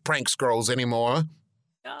at those prank scrolls anymore.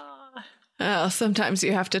 Well, sometimes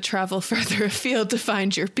you have to travel further afield to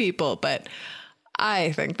find your people, but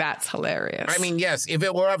I think that's hilarious. I mean, yes, if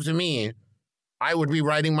it were up to me, I would be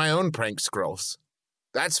writing my own prank scrolls.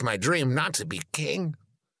 That's my dream, not to be king,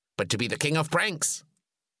 but to be the king of pranks.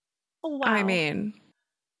 Oh, wow. I mean,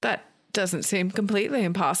 that doesn't seem completely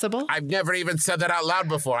impossible. I've never even said that out loud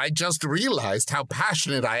before. I just realized how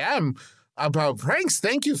passionate I am about pranks.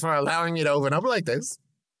 Thank you for allowing me to open up like this.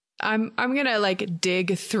 I'm gonna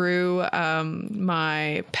dig through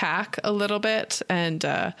my pack a little bit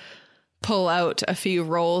and pull out a few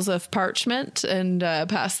rolls of parchment and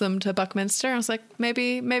pass them to Buckminster. I was like,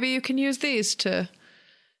 maybe you can use these to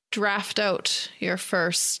draft out your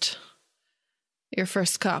first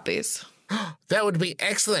copies. That would be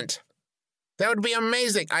excellent. That would be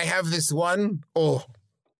amazing. I have this one,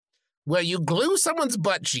 where you glue someone's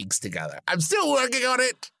butt cheeks together. I'm still working on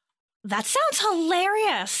it. That sounds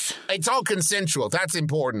hilarious. It's all consensual. That's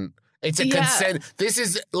important. It's a consent. This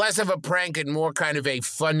is less of a prank and more kind of a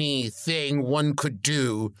funny thing one could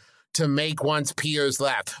do to make one's peers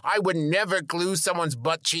laugh. I would never glue someone's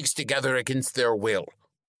butt cheeks together against their will.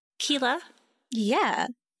 Keela? Yeah.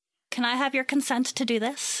 Can I have your consent to do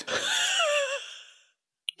this?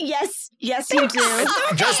 Yes, you do.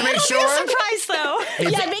 Just make sure. Surprise, though.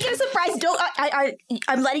 Yeah, make it a surprise. Don't.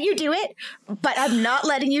 I'm letting you do it, but I'm not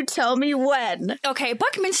letting you tell me when. Okay,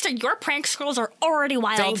 Buckminster, your prank scrolls are already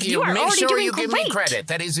wild. Thank you. You are Make already sure doing you great. give me credit.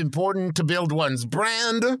 That is important to build one's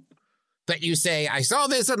brand. That you say, I saw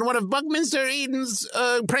this on one of Buckminster Eden's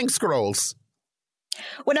prank scrolls.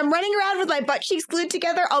 When I'm running around with my butt cheeks glued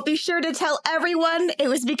together, I'll be sure to tell everyone it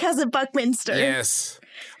was because of Buckminster. Yes.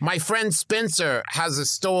 My friend Spencer has a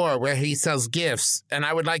store where he sells gifts, and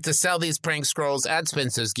I would like to sell these prank scrolls at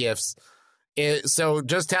Spencer's Gifts. So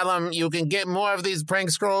just tell him you can get more of these prank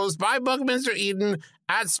scrolls by Buckminster Eden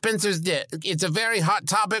at Spencer's It's a very hot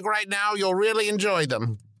topic right now. You'll really enjoy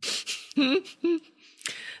them.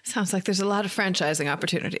 Sounds like there's a lot of franchising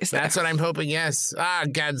opportunities there. That's what I'm hoping, yes.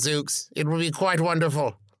 Gadzooks. It will be quite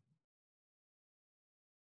wonderful.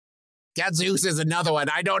 Gadzooks is another one.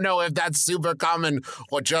 I don't know if that's super common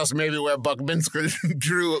or just maybe where Buckminster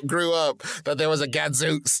grew up, that there was a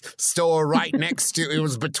Gadzooks store right next to, it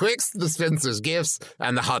was betwixt the Spencer's Gifts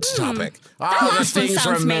and the Hot Topic. The things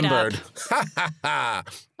remembered.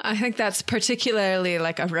 I think that's particularly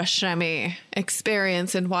like a Rashemi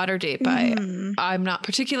experience in Waterdeep. I'm not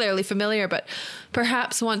particularly familiar, but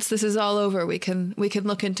perhaps once this is all over, we can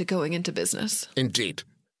look into going into business. Indeed.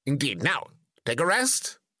 Now, take a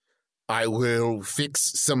rest. I will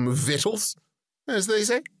fix some victuals, as they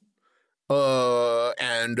say.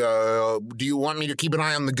 And do you want me to keep an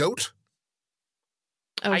eye on the goat?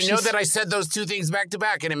 I know that I said those two things back to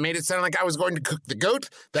back, and it made it sound like I was going to cook the goat.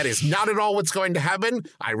 That is not at all what's going to happen.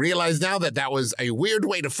 I realize now that was a weird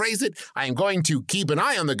way to phrase it. I am going to keep an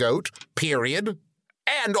eye on the goat, period,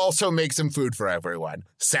 and also make some food for everyone.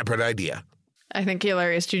 Separate idea. I think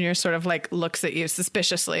Hilarious Jr. sort of like looks at you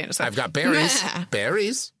suspiciously and is like, I've got berries. Nah.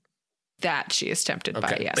 Berries. That she is tempted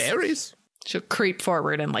by, yes. Berries. She'll creep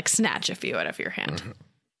forward and like snatch a few out of your hand. Mm-hmm.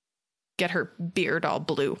 Get her beard all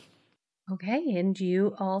blue. Okay, and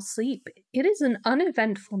you all sleep. It is an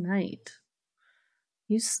uneventful night.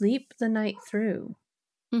 You sleep the night through.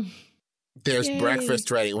 There's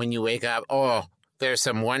breakfast ready when you wake up. Oh, there's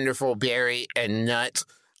some wonderful berry and nut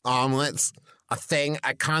omelets.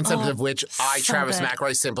 A concept of which Travis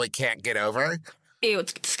McElroy, simply can't get over. Ew,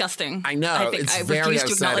 it's disgusting. I know, it's very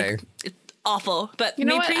upsetting. It's awful, but you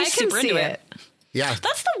know what? I can super see into it. Yeah.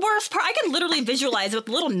 That's the worst part. I can literally visualize with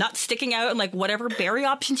little nuts sticking out and like whatever berry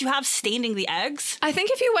options you have staining the eggs. I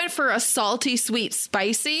think if you went for a salty, sweet,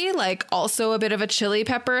 spicy, like also a bit of a chili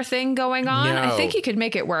pepper thing going on, I think you could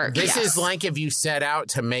make it work. This is like if you set out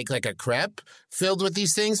to make like a crepe filled with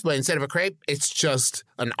these things, but instead of a crepe, it's just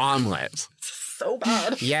an omelet. So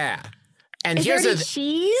bad. Yeah. And is here's there any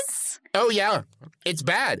cheese? Oh, yeah. It's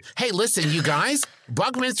bad. Hey, listen, you guys.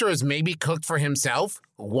 Buckminster has maybe cooked for himself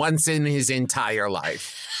once in his entire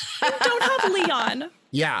life. I don't have Leon.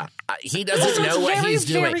 Yeah. He doesn't know what he's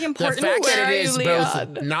doing. Very important. The fact that it is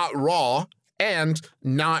Leon? both not raw and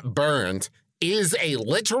not burned is a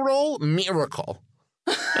literal miracle.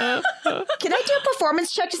 Can I do a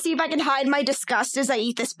performance check to see if I can hide my disgust as I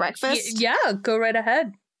eat this breakfast? Yeah, go right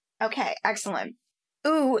ahead. Okay, excellent.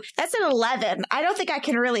 Ooh, that's an 11. I don't think I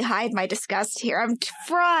can really hide my disgust here. I'm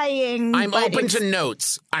trying. I'm open to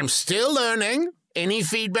notes. I'm still learning. Any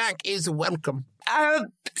feedback is welcome.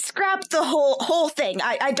 Scrap the whole thing.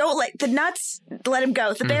 I don't like the nuts. Let him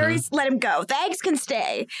go. The berries. Let him go. The eggs can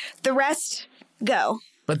stay. The rest go.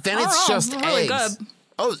 But then it's just really eggs. Good.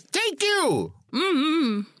 Oh, thank you.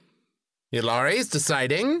 Mm-hmm. Hilari's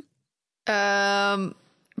deciding.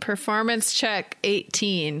 Performance check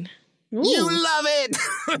 18. Ooh. You love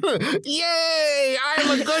it! Yay!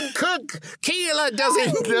 I'm a good cook! Keela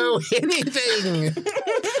doesn't know anything!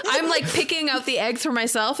 I'm like picking out the eggs for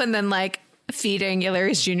myself and then like feeding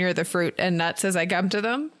Hilarious Jr. the fruit and nuts as I come to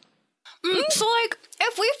them. So like,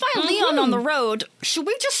 if we find Leon on the road, should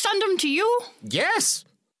we just send him to you? Yes!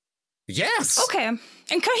 Yes! Okay.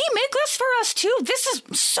 And could he make this for us too? This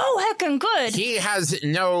is so heckin' good. He has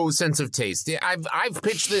no sense of taste. I've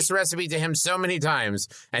pitched this recipe to him so many times,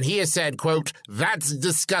 and he has said, quote, "That's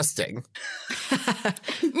disgusting."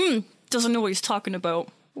 Doesn't know what he's talking about.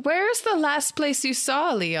 Where's the last place you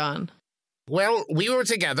saw Leon? Well, we were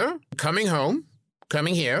together, coming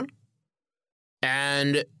here,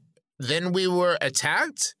 and then we were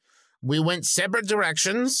attacked. We went separate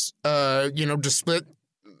directions, to split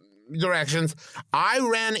directions. I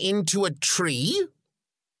ran into a tree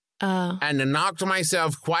and knocked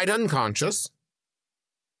myself quite unconscious.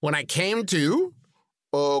 When I came to,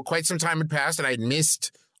 quite some time had passed, and I had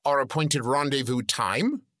missed our appointed rendezvous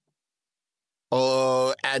time.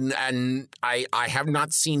 And I have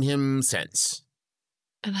not seen him since.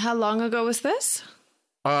 And how long ago was this?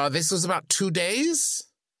 This was about 2 days.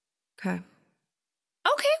 Okay.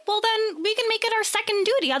 Okay, well then we can make it our second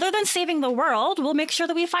duty. Other than saving the world, we'll make sure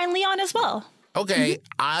that we find Leon as well. Okay,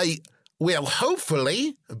 I will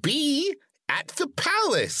hopefully be at the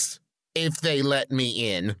palace if they let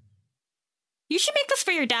me in. You should make this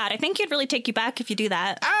for your dad. I think he'd really take you back if you do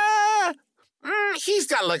that. He's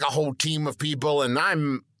got like a whole team of people, and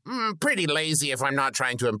I'm pretty lazy if I'm not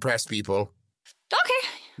trying to impress people. Okay.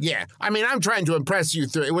 Yeah, I mean, I'm trying to impress you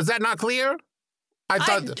through. Was that not clear?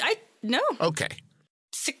 No. Okay.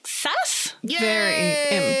 Success? Yay!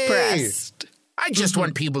 Very impressed. I just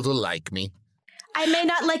want people to like me. I may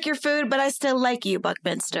not like your food, but I still like you,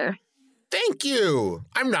 Buckminster. Thank you.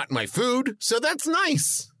 I'm not my food, so that's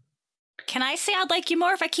nice. Can I say I'd like you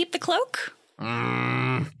more if I keep the cloak?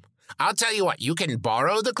 I'll tell you what, you can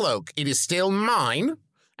borrow the cloak. It is still mine,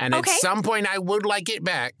 and Okay. at some point I would like it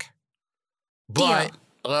back. But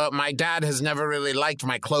my dad has never really liked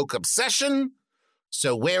my cloak obsession,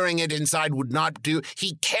 so wearing it inside would not do.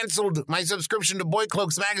 He canceled my subscription to Boy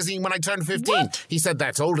Cloaks magazine when I turned 15. What? He said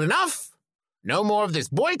that's old enough. No more of this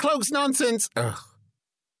Boy Cloaks nonsense. Ugh,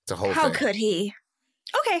 it's a whole How thing. could he?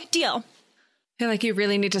 Okay, deal. I feel like you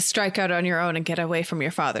really need to strike out on your own and get away from your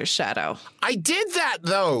father's shadow. I did that,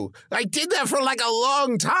 though. I did that for like a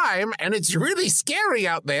long time, and it's really scary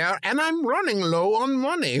out there, and I'm running low on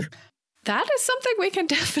money. That is something we can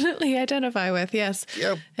definitely identify with, yes.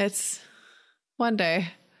 Yep. It's one day.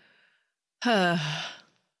 All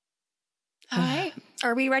right.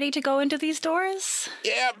 Are we ready to go into these doors?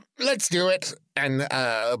 Yeah, let's do it. And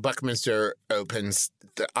Buckminster opens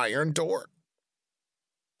the iron door.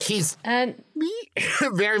 He's And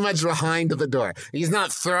very much behind the door. He's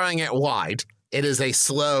not throwing it wide. It is a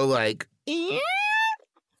slow, like...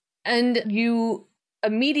 And you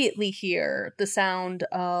immediately hear the sound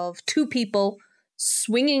of two people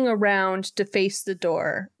swinging around to face the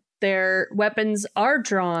door. Their weapons are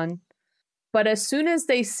drawn, but as soon as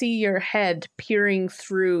they see your head peering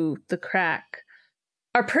through the crack,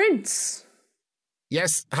 our prince!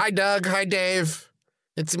 Yes, hi, Doug. Hi, Dave.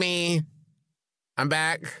 It's me. I'm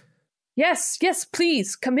back. Yes,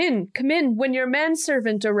 please, come in. When your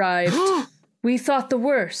manservant arrived, we thought the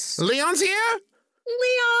worst. Leon's here?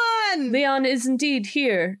 Leon! Leon is indeed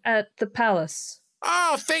here at the palace.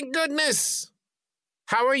 Oh, thank goodness.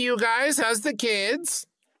 How are you guys? How's the kids?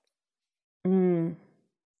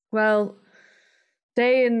 Well,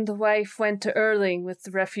 they and the wife went to Erling with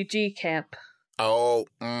the refugee camp. Oh,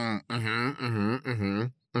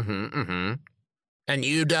 And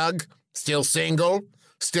you, Doug? Still single?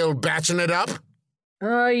 Still batching it up?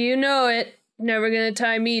 Oh, you know it. Never gonna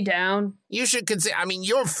tie me down. You should consider,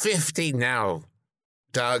 you're 50 now,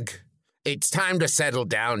 Doug. It's time to settle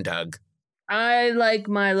down, Doug. I like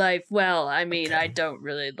my life well. I don't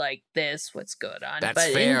really like this, what's going on. That's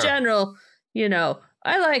but fair. in general,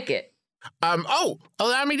 I like it.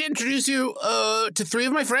 Allow me to introduce you, to three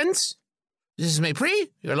of my friends. This is Maypri,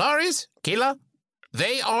 Laris, Kayla.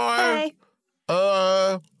 They are,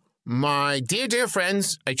 my dear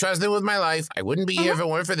friends. I trust them with my life. I wouldn't be here if it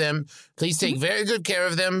weren't for them. Please take very good care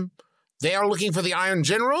of them. They are looking for the Iron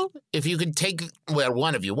General. If you could take,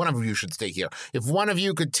 one of you should stay here. If one of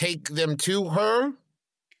you could take them to her,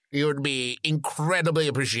 it would be incredibly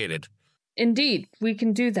appreciated. Indeed, we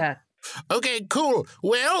can do that. Okay, cool.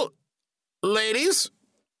 Well, ladies,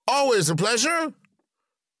 always a pleasure.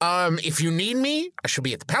 If you need me, I shall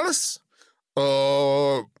be at the palace.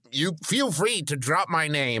 You feel free to drop my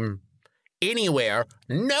name anywhere.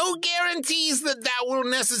 No guarantees that will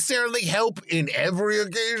necessarily help in every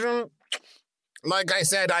occasion. Like I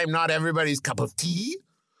said, I'm not everybody's cup of tea,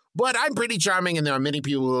 but I'm pretty charming, and there are many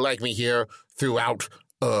people who like me here throughout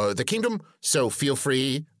the kingdom, so feel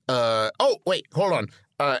free. Wait, hold on.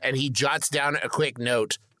 And he jots down a quick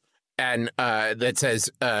note and that says,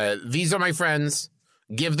 these are my friends.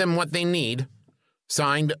 Give them what they need.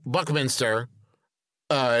 Signed, Buckminster.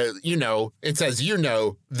 it says,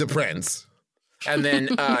 the prince. And then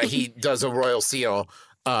he does a royal seal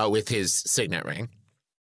with his signet ring.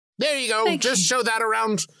 There you go. Just show that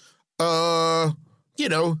around.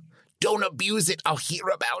 Don't abuse it. I'll hear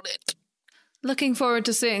about it. Looking forward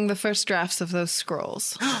to seeing the first drafts of those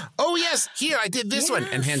scrolls. Oh, yes. Here, I did this one.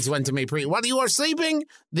 And hands one to Maypri. While you are sleeping,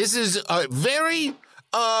 this is a very,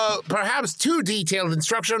 perhaps too detailed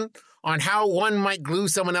instruction on how one might glue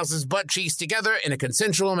someone else's butt cheeks together in a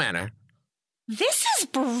consensual manner. This is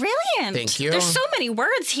brilliant. Thank you. There's so many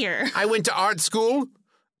words here. I went to art school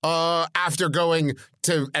after going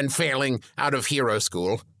to and failing out of hero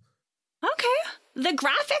school. Okay. The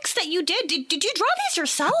graphics that you did you draw these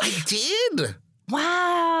yourself? I did.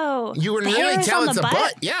 Wow. You can The really hairs tell on it's the a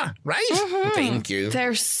butt. Yeah, right? Mm-hmm. Thank you.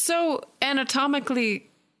 They're so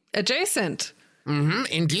anatomically adjacent. Mm-hmm,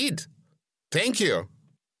 indeed. Thank you.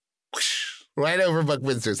 Whoosh, right over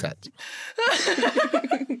Buckminster's head.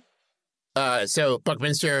 So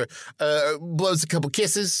Buckminster blows a couple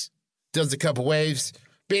kisses, does a couple waves,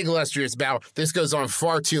 big illustrious bow. This goes on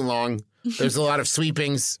far too long. There's a lot of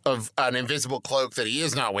sweepings of an invisible cloak that he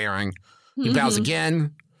is not wearing. He bows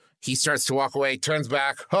again. He starts to walk away, turns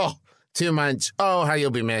back. Oh, too much. Oh, how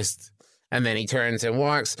you'll be missed. And then he turns and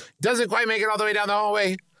walks. Doesn't quite make it all the way down the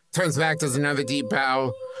hallway. Turns back, does another deep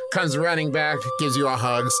bow. Comes running back, gives you all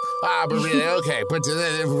hugs. But really, okay, but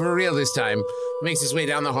for real this time. Makes his way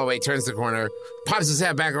down the hallway, turns the corner, pops his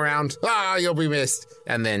head back around. You'll be missed.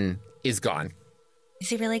 And then is gone. Is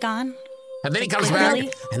he really gone? And then he comes back,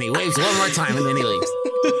 and he waves one more time, and then he leaves.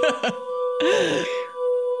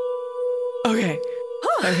 Okay.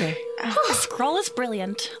 Okay. The scroll is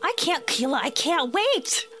brilliant. I can't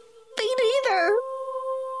wait. Me neither.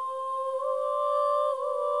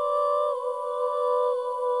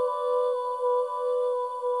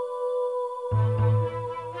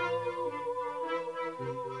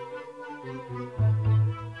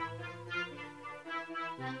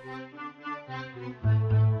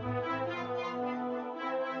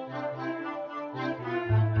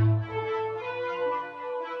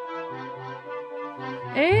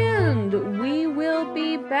 And we will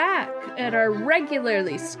be back at our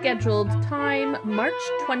regularly scheduled time, March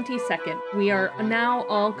 22nd. We are now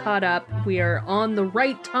all caught up. We are on the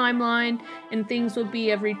right timeline, and things will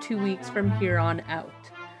be every 2 weeks from here on out.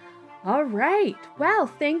 All right. Well,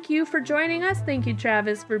 thank you for joining us. Thank you,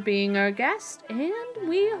 Travis, for being our guest, and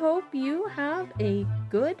we hope you have a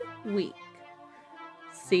good week.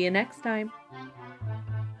 See you next time.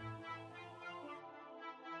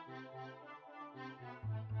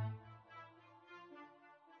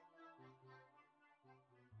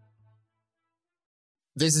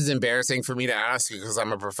 This is embarrassing for me to ask because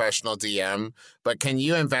I'm a professional DM, but can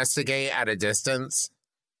you investigate at a distance?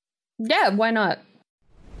 Yeah, why not?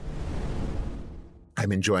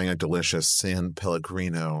 I'm enjoying a delicious San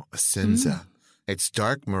Pellegrino Asenza. It's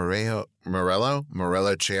dark Morello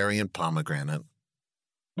cherry, and pomegranate.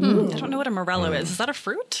 I don't know what a Morello is. Is that a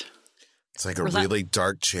fruit? It's like a really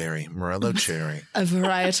dark cherry, Morello cherry. A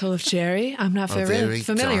varietal of cherry? I'm not very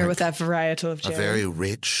familiar with that varietal of cherry. A very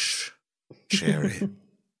rich cherry.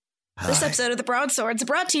 This episode of The Broadswords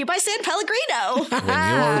brought to you by San Pellegrino.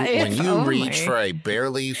 When you reach for a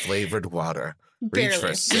barely flavored water, reach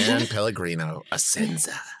for San Pellegrino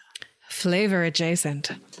Asenza. Flavor adjacent.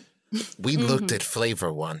 We looked at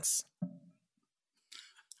flavor once.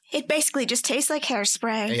 It basically just tastes like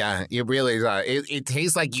hairspray. Yeah, it really does. It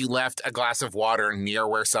tastes like you left a glass of water near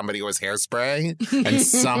where somebody was hairspray, and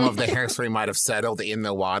some of the hairspray might have settled in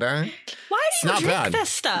the water. Why do you not drink bad. this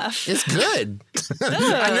stuff? It's good.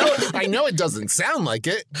 I know it doesn't sound like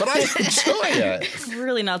it, but I enjoy it.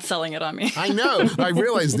 Really not selling it on me. I know. I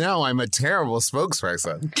realize now I'm a terrible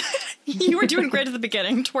spokesperson. You were doing great at the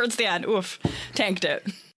beginning. Towards the end, oof, tanked it.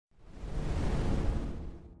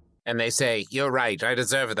 And they say, you're right, I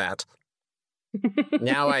deserve that.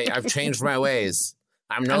 Now I've changed my ways.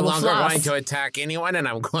 I'm no longer going to attack anyone, and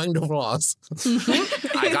I'm going to floss.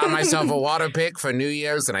 I got myself a water pick for New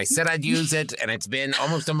Year's, and I said I'd use it, and it's been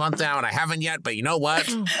almost a month now, and I haven't yet, but you know what?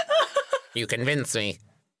 You convinced me.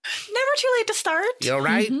 Never too late to start. You're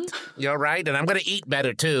right. You're right, and I'm going to eat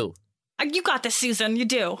better, too. You got this, Susan. You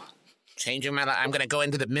do. Changing my life. I'm going to go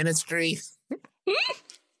into the ministry.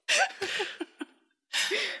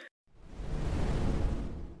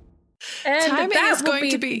 And Timing that is will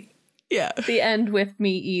going to be... Yeah. the end with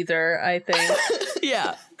me either, I think,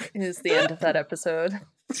 Yeah. is the end of that episode.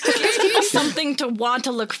 Give me something to want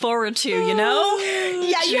to look forward to, you know?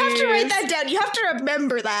 Yeah, you have to write that down. You have to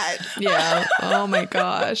remember that. Yeah. Oh my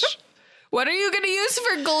gosh. What are you going to use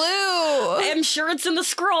for glue? I'm sure it's in the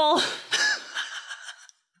scroll.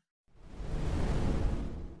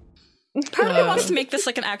 Part of me wants to make this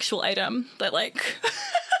like an actual item that like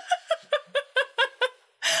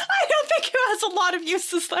I don't think it has a lot of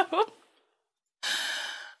uses though.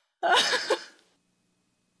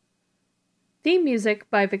 Theme music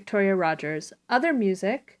by Victoria Rogers. Other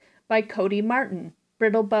music by Cody Martin,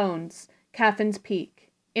 Brittle Bones, Cathin's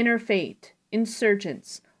Peak, Inner Fate,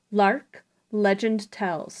 Insurgents, Lark, Legend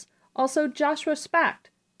Tells. Also Joshua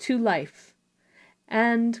Spacht, To Life.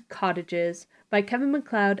 And Cottages by Kevin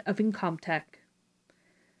MacLeod of Incompetech.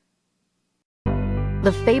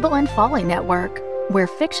 The Fable and Folly Network, where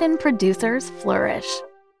fiction producers flourish.